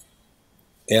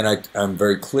 And I'm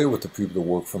very clear with the people that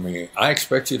work for me. I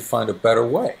expect you to find a better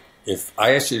way. If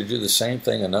I ask you to do the same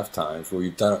thing enough times where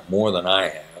you've done it more than I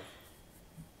have,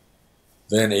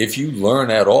 then if you learn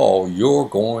at all, you're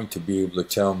going to be able to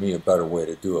tell me a better way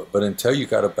to do it. But until you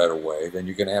got a better way, then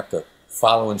you're going to have to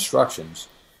follow instructions.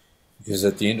 Because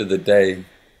at the end of the day,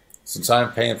 since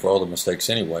I'm paying for all the mistakes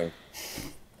anyway,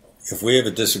 if we have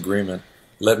a disagreement,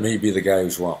 let me be the guy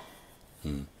who's wrong.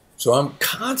 So I'm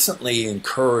constantly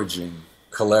encouraging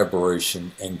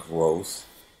collaboration and growth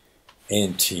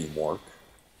and teamwork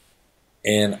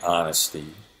and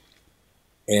honesty.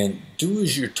 And do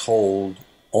as you're told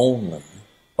only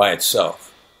by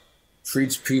itself.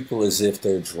 Treats people as if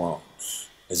they're drones,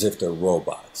 as if they're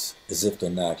robots, as if they're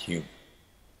not human.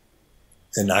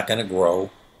 They're not going to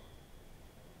grow.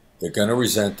 They're going to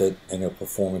resent it, and their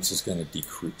performance is going to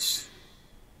decrease.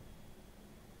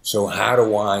 So how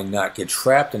do I not get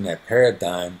trapped in that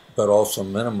paradigm, but also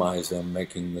minimize them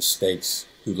making mistakes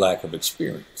through lack of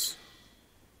experience?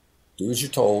 Do as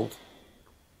you're told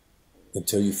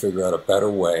until you figure out a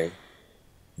better way.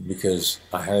 Because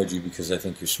I hired you because I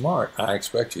think you're smart, I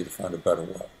expect you to find a better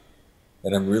way.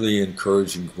 And I'm really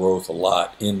encouraging growth a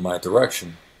lot in my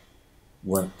direction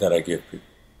that I give people.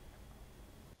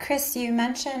 Chris, you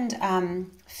mentioned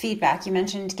feedback. You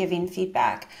mentioned giving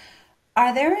feedback.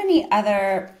 Are there any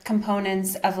other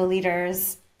components of a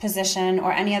leader's position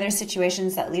or any other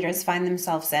situations that leaders find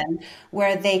themselves in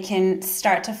where they can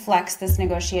start to flex this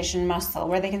negotiation muscle,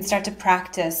 where they can start to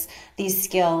practice these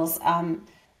skills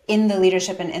in the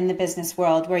leadership and in the business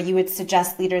world, where you would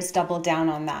suggest leaders double down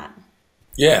on that?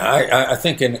 Yeah, I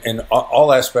think in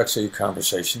all aspects of your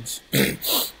conversations.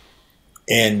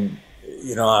 And,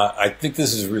 I think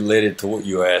this is related to what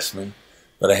you asked me,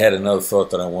 but I had another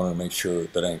thought that I want to make sure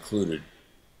that I included,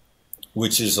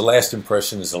 which is the last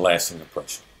impression is the lasting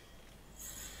impression.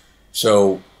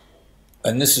 So,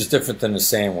 and this is different than the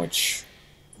sandwich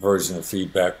version of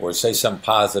feedback, where say something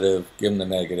positive, give them the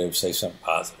negative, say something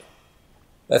positive.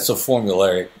 That's a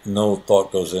formulaic, no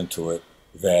thought goes into it,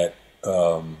 that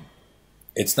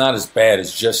it's not as bad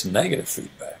as just negative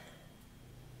feedback.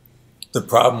 The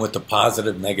problem with the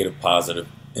positive, negative, positive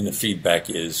And the feedback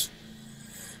is,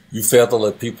 you fail to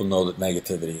let people know that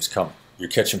negativity is coming. You're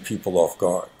catching people off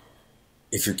guard.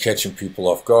 If you're catching people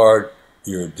off guard,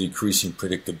 you're decreasing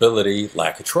predictability,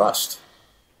 lack of trust.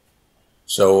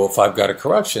 So if I've got a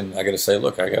correction, I got to say,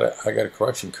 look, I got a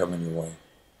correction coming your way.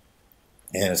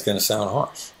 And it's going to sound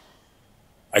harsh.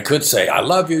 I could say, I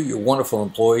love you, you're a wonderful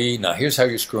employee. Now here's how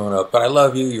you're screwing up, but I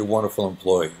love you, you're a wonderful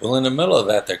employee. Well, in the middle of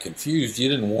that, they're confused. You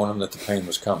didn't warn them that the pain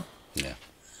was coming. Yeah.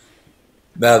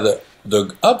 Now,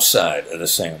 the upside of the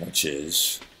sandwich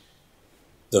is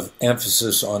the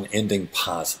emphasis on ending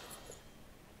positively.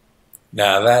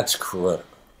 Now, that's critical.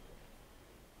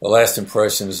 The last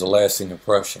impression is a lasting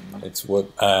impression. It's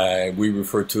what we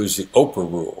refer to as the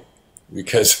Oprah rule,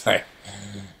 because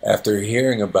after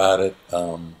hearing about it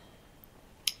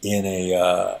in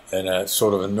a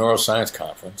sort of a neuroscience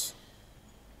conference,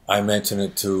 I mentioned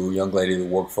it to a young lady that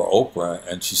worked for Oprah,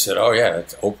 and she said, "Oh yeah,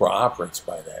 Oprah operates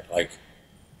by that. Like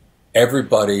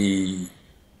everybody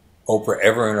Oprah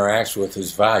ever interacts with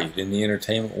is valued. In the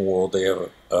entertainment world, they have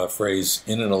a phrase,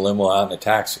 in a limo, out in a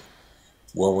taxi.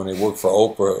 Well, when they worked for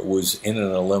Oprah, it was in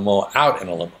a limo, out in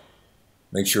a limo.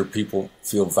 Make sure people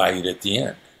feel valued at the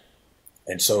end.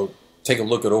 And so take a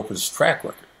look at Oprah's track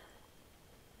record.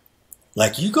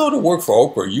 Like, you go to work for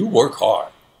Oprah, you work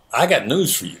hard. I got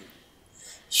news for you.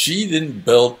 She didn't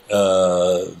build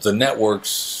the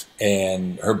networks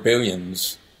and her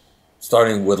billions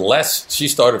starting with less. She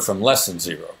started from less than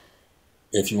zero,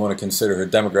 if you want to consider her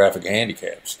demographic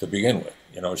handicaps to begin with.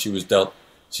 You know, she's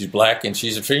black and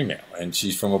she's a female and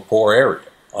she's from a poor area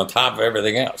on top of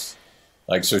everything else.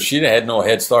 Like, so she had no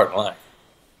head start in life.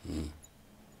 Mm.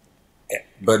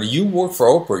 But you work for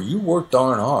Oprah, you work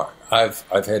darn hard. I've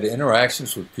had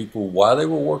interactions with people while they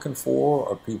were working for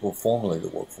or people formerly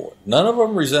that worked for it. None of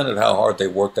them resented how hard they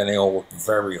worked, and they all worked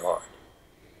very hard.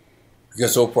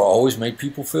 Because Oprah always made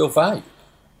people feel valued.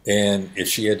 And if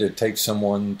she had to take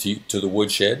someone to the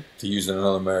woodshed, to use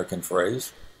another American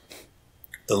phrase,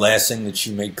 the last thing that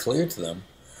she made clear to them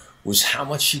was how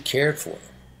much she cared for them.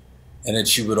 And that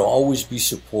she would always be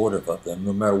supportive of them,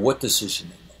 no matter what decision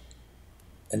they made.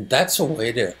 And that's a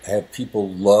way to have people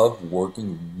love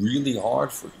working really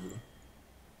hard for you,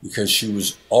 because she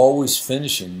was always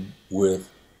finishing with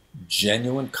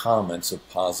genuine comments of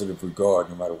positive regard,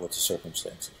 no matter what the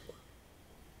circumstances were.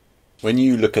 When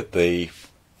you look at the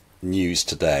news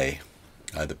today,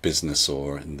 either business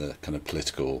or in the kind of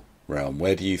political realm,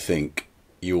 where do you think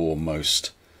you're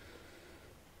most...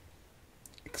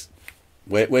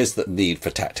 Where's the need for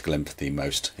tactical empathy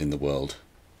most in the world?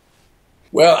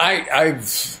 Well, I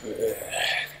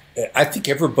think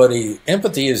everybody,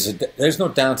 empathy is, there's no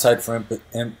downside for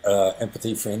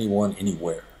empathy for anyone,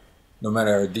 anywhere, no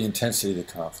matter the intensity of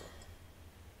the conflict.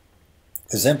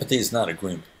 Because empathy is not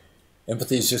agreement.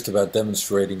 Empathy is just about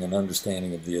demonstrating an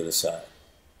understanding of the other side.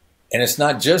 And it's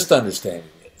not just understanding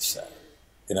the other side.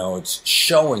 You know, it's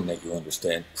showing that you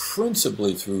understand,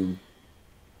 principally through,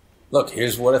 look,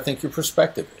 here's what I think your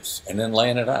perspective is, and then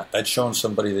laying it out. That's showing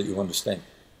somebody that you understand.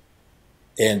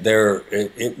 And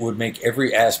it would make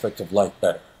every aspect of life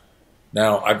better.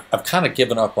 Now, I've kind of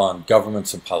given up on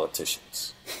governments and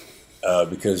politicians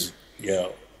because, you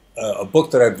know, a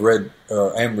book that I've read,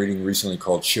 or am reading recently,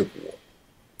 called Chip War.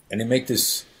 And they make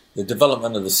the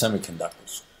development of the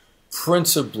semiconductors,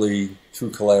 principally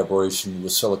through collaboration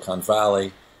with Silicon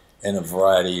Valley and a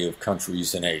variety of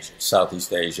countries in Asia,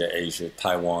 Southeast Asia,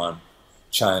 Taiwan,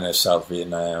 China, South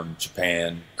Vietnam,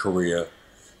 Japan, Korea,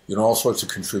 you know, all sorts of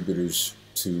contributors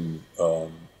to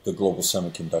the global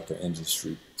semiconductor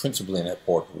industry, principally in that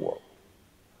part of the world.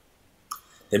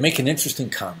 They make an interesting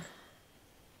comment.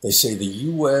 They say the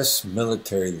U.S.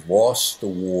 military lost the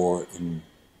war in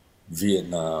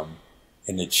Vietnam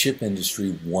and the chip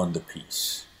industry won the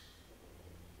peace.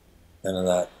 And I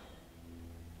thought,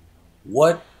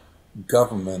 what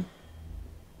government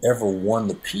ever won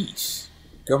the peace?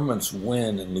 Governments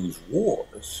win and lose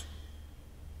wars.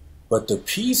 But the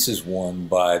peace is won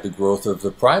by the growth of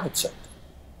the private sector.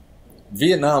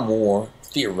 Vietnam War,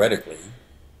 theoretically,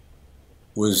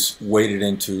 was waded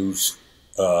into,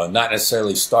 not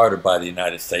necessarily started by the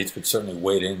United States, but certainly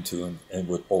waded into and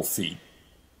with both feet,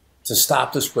 to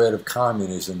stop the spread of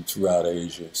communism throughout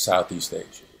Asia, Southeast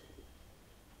Asia.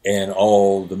 And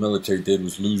all the military did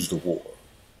was lose the war.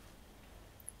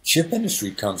 Chip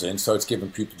industry comes in, starts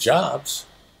giving people jobs,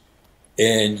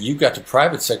 and you've got the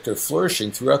private sector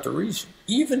flourishing throughout the region.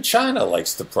 Even China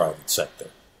likes the private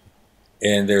sector.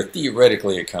 And they're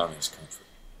theoretically a communist country.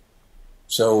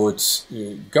 So it's,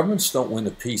 governments don't win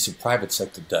the peace, the private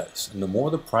sector does. And the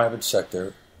more the private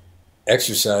sector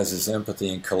exercises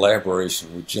empathy and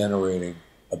collaboration with generating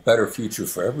a better future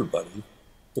for everybody,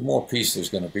 the more peace there's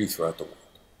going to be throughout the world.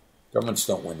 Governments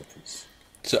don't win the peace.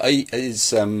 So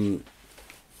is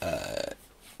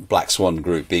Black Swan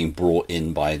Group being brought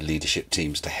in by leadership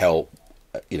teams to help,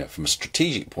 from a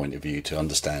strategic point of view, to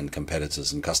understand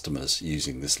competitors and customers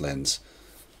using this lens?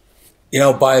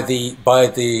 By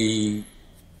the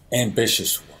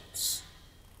ambitious ones.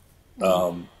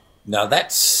 Now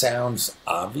that sounds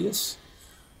obvious,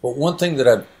 but one thing that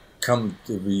I've come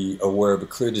to be aware of, a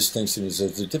clear distinction, is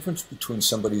there's a difference between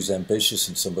somebody who's ambitious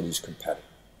and somebody who's competitive.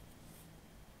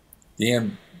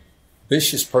 The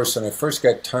ambitious person,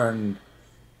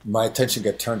 my attention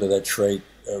got turned to that trait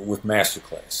with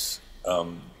Masterclass.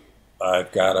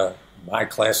 I've got my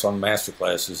class on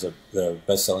Masterclass is the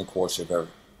best-selling course I've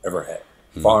ever had,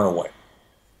 far and away.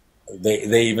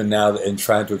 They even now, in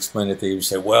trying to explain it, they even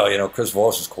say, well, Chris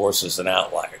Voss's course is an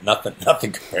outlier.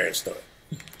 Nothing compares to it.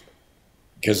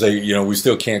 Because we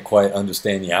still can't quite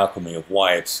understand the alchemy of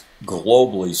why it's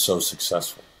globally so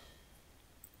successful.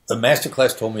 The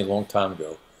Masterclass told me a long time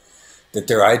ago that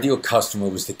their ideal customer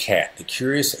was the cat, the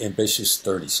curious, ambitious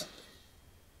 30-something.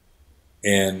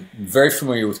 And very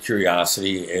familiar with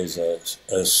curiosity as a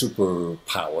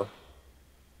superpower.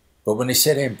 But when they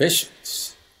said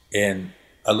ambitious, and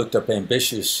I looked up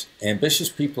ambitious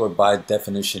people are by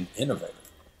definition innovative.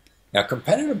 Now, a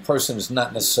competitive person is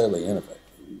not necessarily innovative.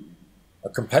 A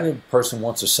competitive person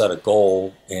wants to set a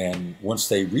goal, and once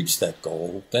they reach that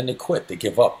goal, then they quit, they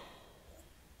give up.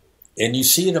 And you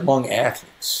see it among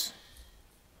athletes.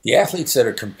 The athletes that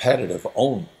are competitive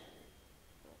only,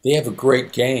 they have a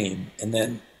great game, and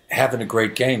then having a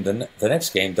great game, the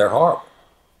next game, they're horrible.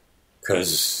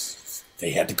 Because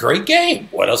they had the great game.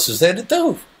 What else is there to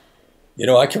do?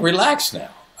 I can relax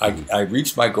now. I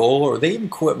reached my goal, or they even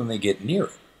quit when they get near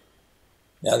it.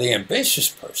 Now, the ambitious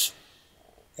person,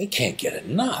 they can't get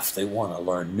enough. They want to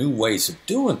learn new ways of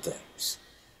doing things.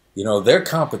 Their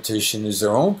competition is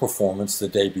their own performance the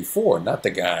day before, not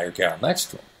the guy or gal next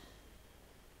to them.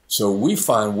 So we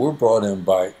find we're brought in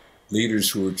by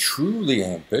leaders who are truly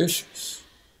ambitious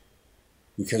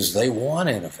because they want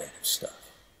innovative stuff.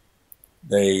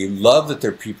 They love that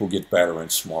their people get better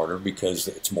and smarter because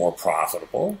it's more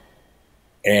profitable,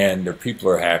 and their people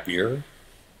are happier,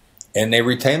 and they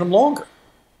retain them longer.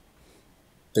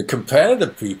 The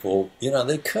competitive people,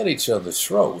 they cut each other's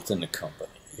throat within the company.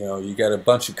 You got a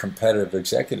bunch of competitive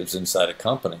executives inside a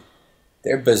company.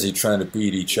 They're busy trying to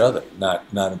beat each other, not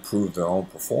improve their own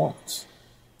performance.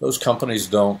 Those companies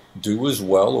don't do as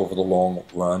well over the long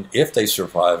run if they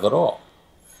survive at all.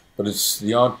 But it's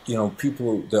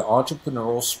people, the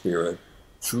entrepreneurial spirit,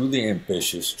 truly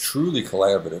ambitious, truly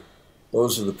collaborative.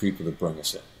 Those are the people that bring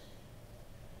us in.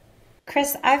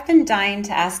 Chris, I've been dying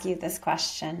to ask you this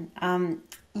question.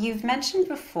 You've mentioned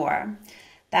before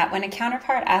that when a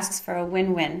counterpart asks for a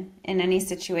win-win in any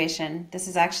situation, this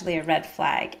is actually a red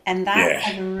flag. And that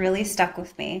has really stuck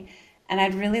with me. And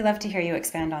I'd really love to hear you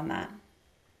expand on that.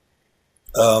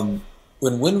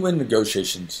 When win-win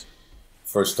negotiations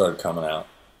first started coming out,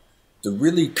 the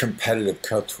really competitive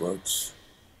cutthroats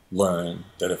learned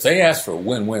that if they ask for a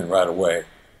win-win right away,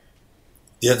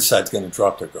 the other side's going to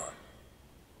drop their guard.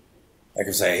 I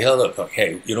can say, hey, look,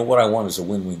 hey, what I want is a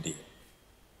win-win deal.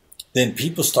 Then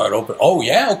people start open, oh,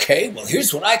 yeah, okay, well,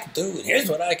 here's what I can do, and here's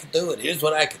what I can do, and here's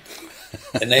what I can do.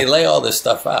 And they lay all this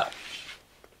stuff out.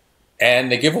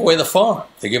 And they give away the farm.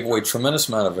 They give away a tremendous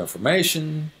amount of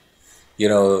information.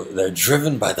 They're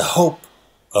driven by the hope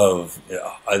of,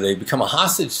 they become a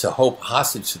hostage to hope, a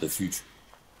hostage to the future.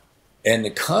 And the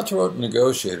cutthroat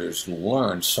negotiators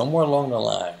learn somewhere along the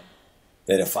line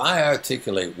that if I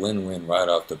articulate win-win right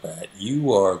off the bat,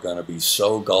 you are going to be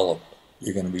so gullible.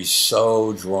 You're going to be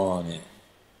so drawn in.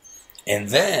 And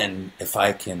then if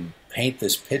I can paint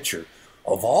this picture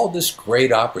of all this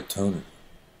great opportunity,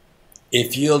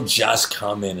 if you'll just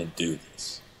come in and do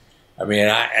this.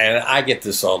 I get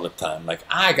this all the time. Like,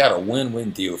 I got a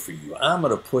win-win deal for you. I'm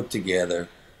going to put together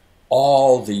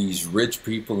all these rich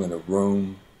people in a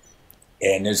room,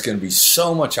 and there's going to be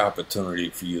so much opportunity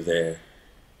for you there.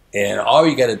 And all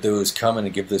you got to do is come in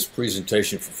and give this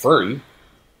presentation for free,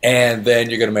 and then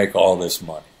you're going to make all this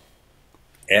money.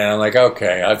 And I'm like,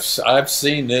 okay, I've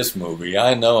seen this movie.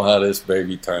 I know how this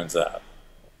baby turns out.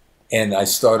 And I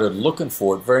started looking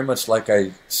for it very much like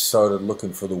I started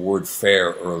looking for the word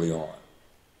fair early on.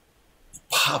 It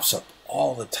pops up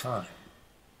all the time.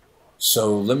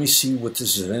 So let me see what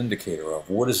this is an indicator of.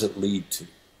 What does it lead to?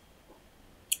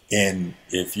 And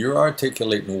if you're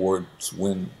articulating the words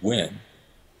win-win,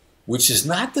 which is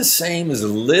not the same as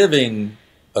living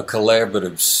a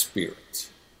collaborative spirit,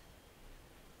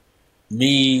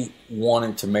 me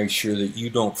wanting to make sure that you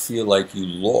don't feel like you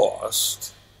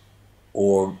lost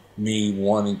or me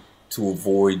wanting to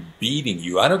avoid beating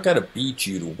you. I don't got to beat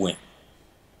you to win.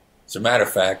 As a matter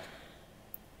of fact,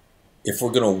 if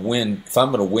I'm going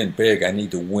to win big, I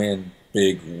need to win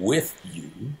big with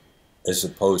you as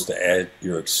opposed to at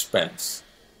your expense.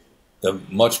 The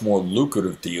much more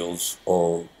lucrative deals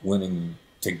are winning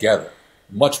together.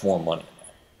 Much more money in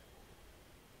that.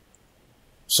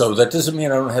 So that doesn't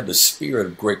mean I don't have the spirit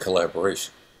of great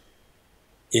collaboration.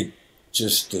 It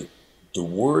just, the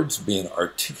words being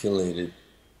articulated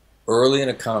early in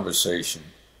a conversation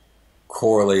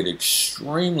correlate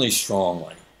extremely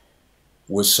strongly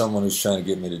with someone who's trying to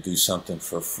get me to do something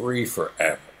for free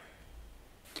forever.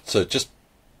 So just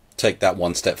take that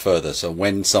one step further. So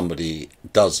when somebody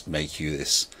does make you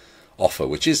this offer,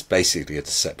 which is basically a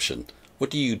deception, what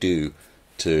do you do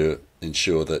to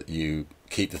ensure that you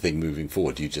keep the thing moving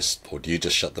forward? Do you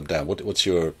just shut them down? What's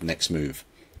your next move?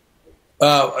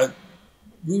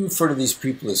 We refer to these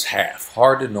people as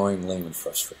hard, annoying, lame, and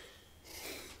frustrating.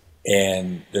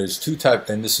 And there's two types,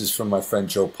 and this is from my friend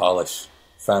Joe Polish,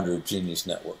 founder of Genius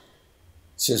Network.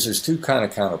 He says there's two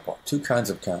kinds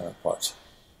of counterparts.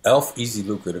 Elf, easy,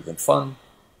 lucrative, and fun.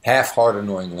 Hard,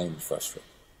 annoying, lame, and frustrating.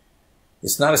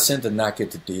 It's not a sin to not get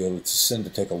the deal. It's a sin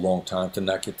to take a long time to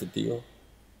not get the deal.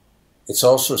 It's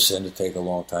also a sin to take a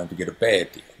long time to get a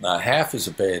bad deal. Now, half is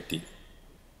a bad deal.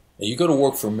 Now, you go to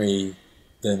work for me,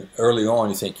 then early on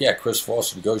you think, yeah, Chris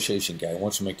Voss, negotiation guy,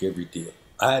 wants to make every deal.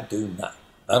 I do not.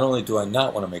 Not only do I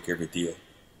not want to make every deal,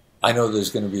 I know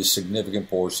there's going to be a significant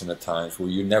portion of times where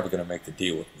you're never going to make the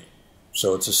deal with me.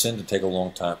 So it's a sin to take a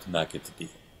long time to not get the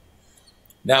deal.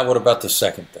 Now, what about the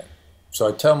second thing? So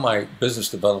I tell my business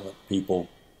development people,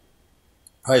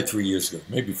 probably 3 years ago,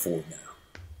 maybe 4 now,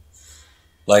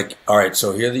 like, all right,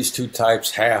 so here are these two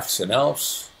types, halves and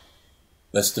elves.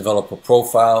 Let's develop a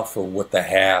profile for what the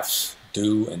halves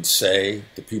do and say,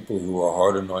 the people who are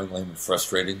hard, annoying, lame, and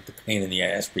frustrating, the pain in the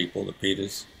ass people, the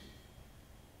Peters.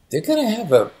 They're going to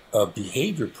have a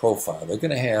behavior profile. They're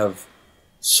going to have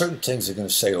certain things they're going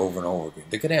to say over and over again.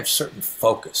 They're going to have certain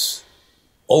focus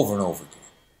over and over again.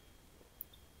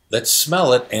 Let's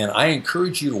smell it, and I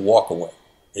encourage you to walk away.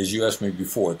 As you asked me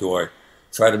before, do I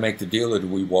try to make the deal or do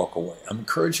we walk away? I'm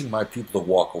encouraging my people to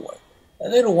walk away.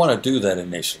 And they don't want to do that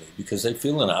initially because they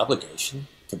feel an obligation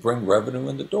to bring revenue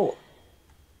in the door.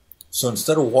 So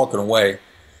instead of walking away,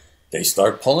 they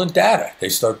start pulling data. They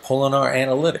start pulling our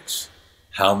analytics.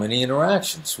 How many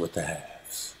interactions with the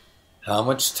halves? How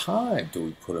much time do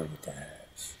we put in with the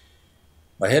halves?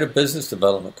 My head of business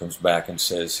development comes back and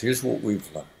says, here's what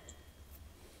we've learned.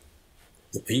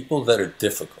 The people that are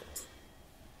difficult,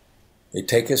 they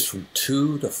take us from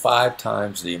 2 to 5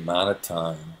 times the amount of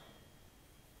time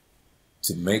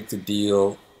to make the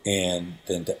deal and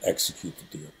then to execute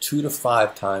the deal. 2 to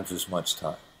 5 times as much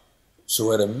time.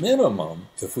 So at a minimum,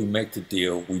 if we make the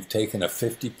deal, we've taken a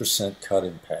 50% cut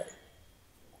in pay.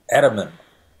 At a minimum.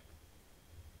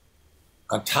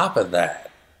 On top of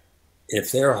that,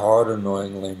 if they're hard,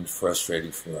 annoying, lame, and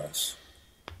frustrating for us,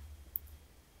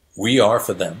 we are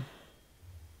for them.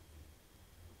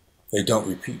 They don't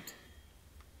repeat.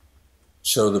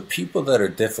 So the people that are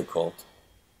difficult,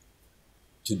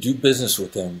 to do business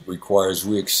with them requires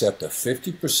we accept a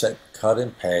 50% cut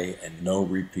in pay and no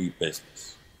repeat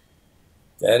business.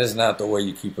 That is not the way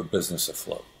you keep a business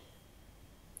afloat.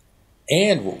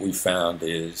 And what we found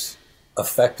is,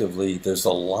 effectively, there's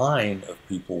a line of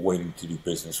people waiting to do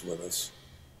business with us.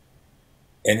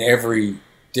 And every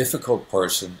difficult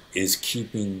person is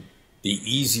keeping the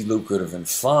easy, lucrative, and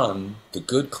fun, the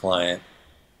good client,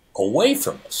 away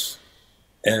from us.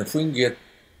 And if we can get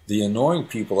the annoying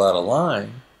people out of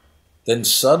line, then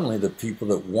suddenly the people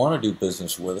that want to do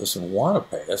business with us and want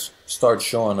to pay us start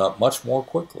showing up much more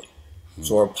quickly.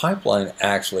 So our pipeline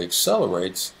actually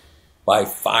accelerates by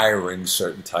firing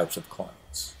certain types of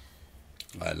clients.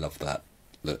 I love that.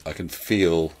 Look, I can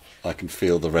feel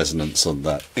the resonance on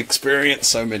that experience.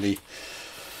 So many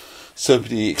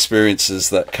experiences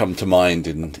that come to mind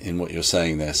in what you're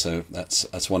saying there. So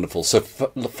that's wonderful. So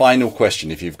the final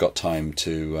question, if you've got time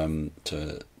to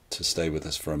stay with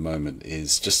us for a moment,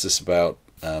 is just this about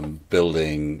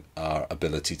building our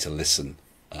ability to listen.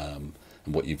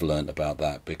 And what you've learned about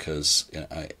that, because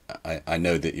I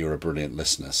know that you're a brilliant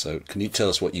listener. So can you tell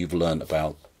us what you've learned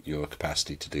about your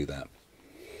capacity to do that?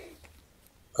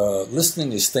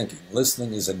 Listening is thinking.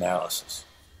 Listening is analysis.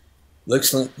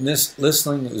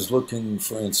 Listening is looking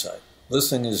for insight.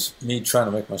 Listening is me trying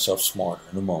to make myself smarter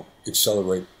in a moment.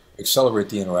 Accelerate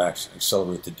the interaction.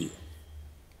 Accelerate the deal.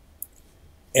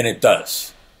 And it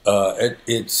does.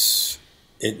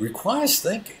 It requires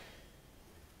thinking.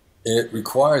 It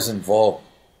requires involvement.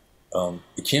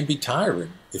 It can be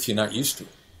tiring if you're not used to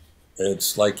it.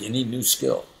 It's like any new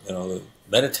skill,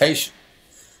 meditation.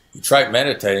 You try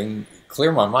meditating,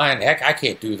 clear my mind. Heck, I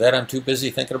can't do that. I'm too busy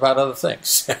thinking about other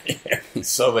things.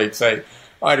 So they'd say,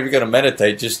 all right, if you're going to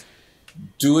meditate, just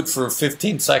do it for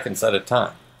 15 seconds at a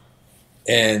time.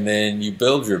 And then you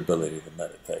build your ability to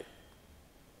meditate.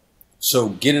 So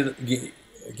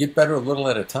get better a little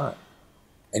at a time.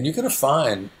 And you're going to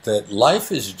find that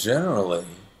life is generally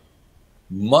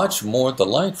much more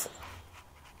delightful.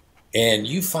 And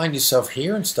you find yourself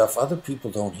hearing stuff other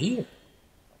people don't hear.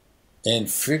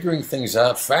 And figuring things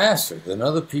out faster than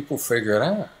other people figure it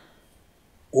out.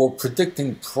 Or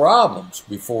predicting problems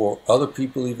before other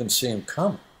people even see them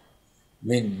coming. I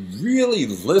mean, really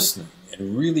listening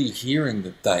and really hearing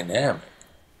the dynamic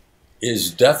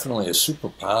is definitely a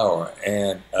superpower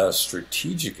and a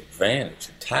strategic advantage,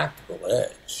 a tactical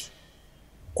edge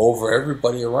over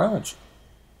everybody around you.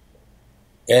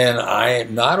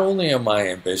 And not only am I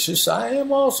ambitious, I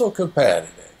am also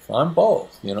competitive. I'm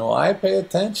both. I pay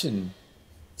attention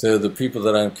to the people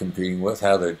that I'm competing with,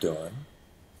 how they're doing.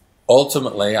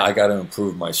 Ultimately, I got to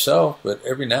improve myself, but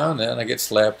every now and then I get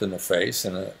slapped in the face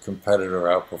and a competitor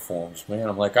outperforms me. And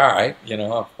I'm like, all right,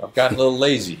 I've gotten a little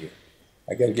lazy here.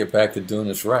 I got to get back to doing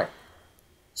this right.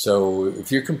 So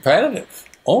if you're competitive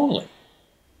only,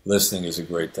 listening is a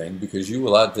great thing because you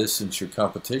will outdistance your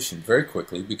competition very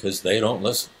quickly because they don't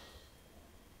listen.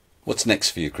 What's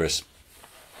next for you, Chris?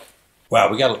 Wow,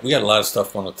 we got a lot of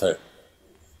stuff on the table.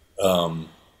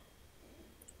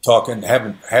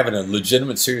 Having a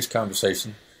legitimate, serious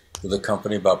conversation with a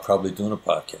company about probably doing a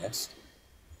podcast.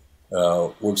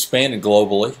 We're expanding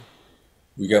globally.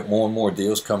 We got more and more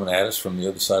deals coming at us from the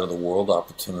other side of the world,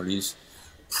 opportunities,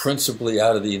 principally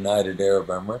out of the United Arab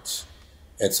Emirates.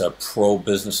 It's a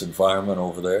pro-business environment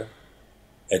over there.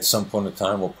 At some point in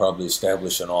time, we'll probably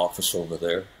establish an office over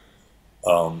there.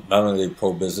 Not only are they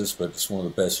pro-business, but it's one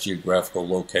of the best geographical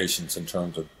locations in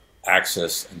terms of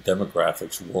access and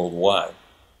demographics worldwide.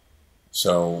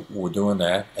 So we're doing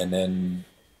that. And then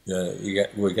we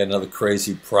got another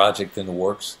crazy project in the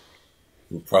works.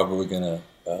 We're probably going to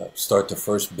start the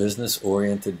first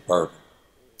business-oriented bourbon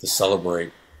to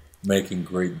celebrate making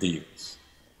great deals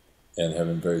and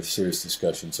having very serious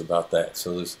discussions about that.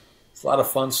 So there's a lot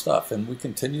of fun stuff. And we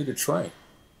continue to train.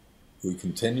 We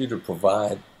continue to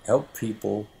help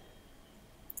people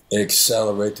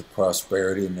accelerate the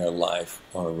prosperity in their life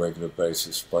on a regular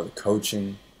basis by the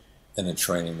coaching and the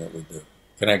training that we do.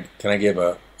 Can I give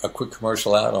a quick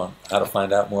commercial out on how to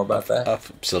find out more about that?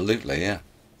 Absolutely, yeah.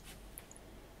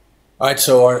 All right,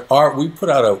 so we put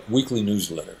out a weekly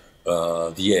newsletter,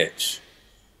 The Edge.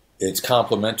 It's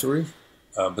complimentary,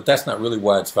 but that's not really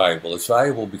why it's valuable. It's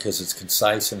valuable because it's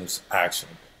concise and it's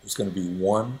actionable. It's going to be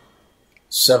one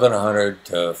 700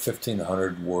 to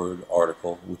 1,500 word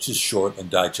article, which is short and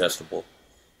digestible.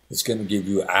 It's going to give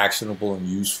you actionable and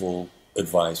useful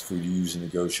advice for you to use in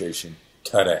negotiation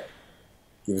today.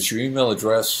 Give us your email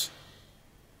address.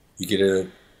 You get it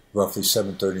at roughly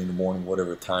 7:30 in the morning,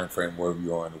 whatever time frame, wherever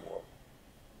you are in the world.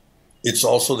 It's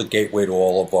also the gateway to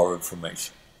all of our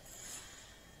information.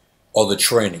 All the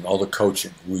training, all the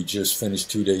coaching. We just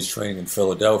finished 2 days training in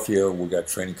Philadelphia. We got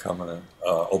training coming in,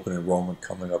 open enrollment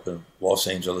coming up in Los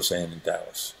Angeles and in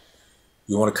Dallas.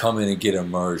 You want to come in and get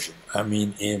immersion. I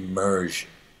mean immersion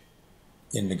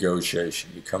in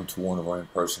negotiation. You come to one of our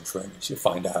in-person trainings. You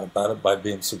find out about it by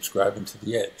subscribing to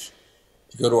The Edge.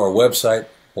 You go to our website,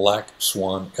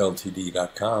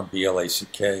 blackswanltd.com,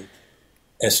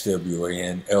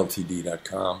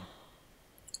 BlackSwanLTD.com.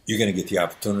 You're going to get the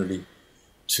opportunity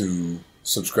to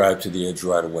subscribe to The Edge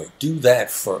right away. Do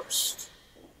that first.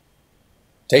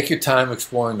 Take your time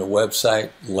exploring the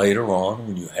website later on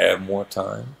when you have more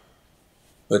time.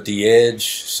 But The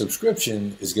Edge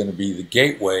subscription is going to be the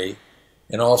gateway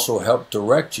and also help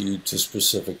direct you to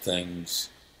specific things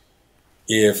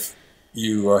if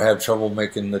you have trouble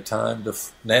making the time to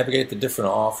navigate the different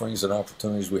offerings and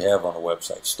opportunities we have on the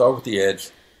website. Start with The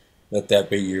Edge. Let that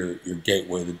be your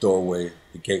gateway, the doorway,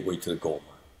 the gateway to the gold mine.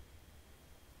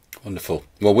 Wonderful.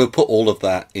 Well, we'll put all of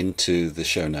that into the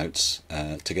show notes,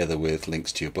 together with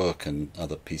links to your book and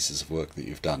other pieces of work that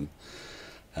you've done.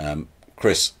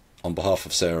 Chris, on behalf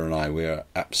of Sara and I, we are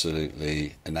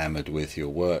absolutely enamored with your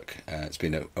work. It's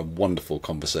been a wonderful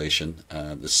conversation.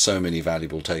 There's so many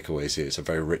valuable takeaways here. It's a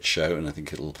very rich show, and I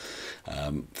think it'll,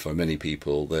 for many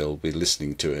people, they'll be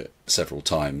listening to it several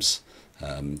times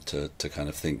to kind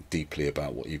of think deeply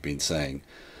about what you've been saying.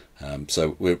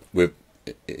 So we're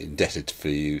indebted for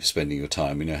you spending your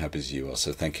time. We know how busy you are,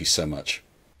 so thank you so much.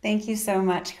 Thank you so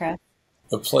much, Chris.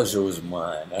 The pleasure was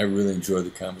mine. I really enjoyed the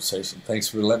conversation. Thanks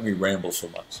for letting me ramble so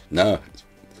much. No,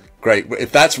 great.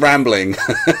 If that's rambling.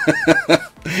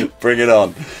 Bring it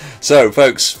on. So,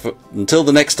 folks, until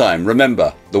the next time,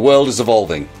 remember, the world is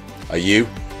evolving. Are you?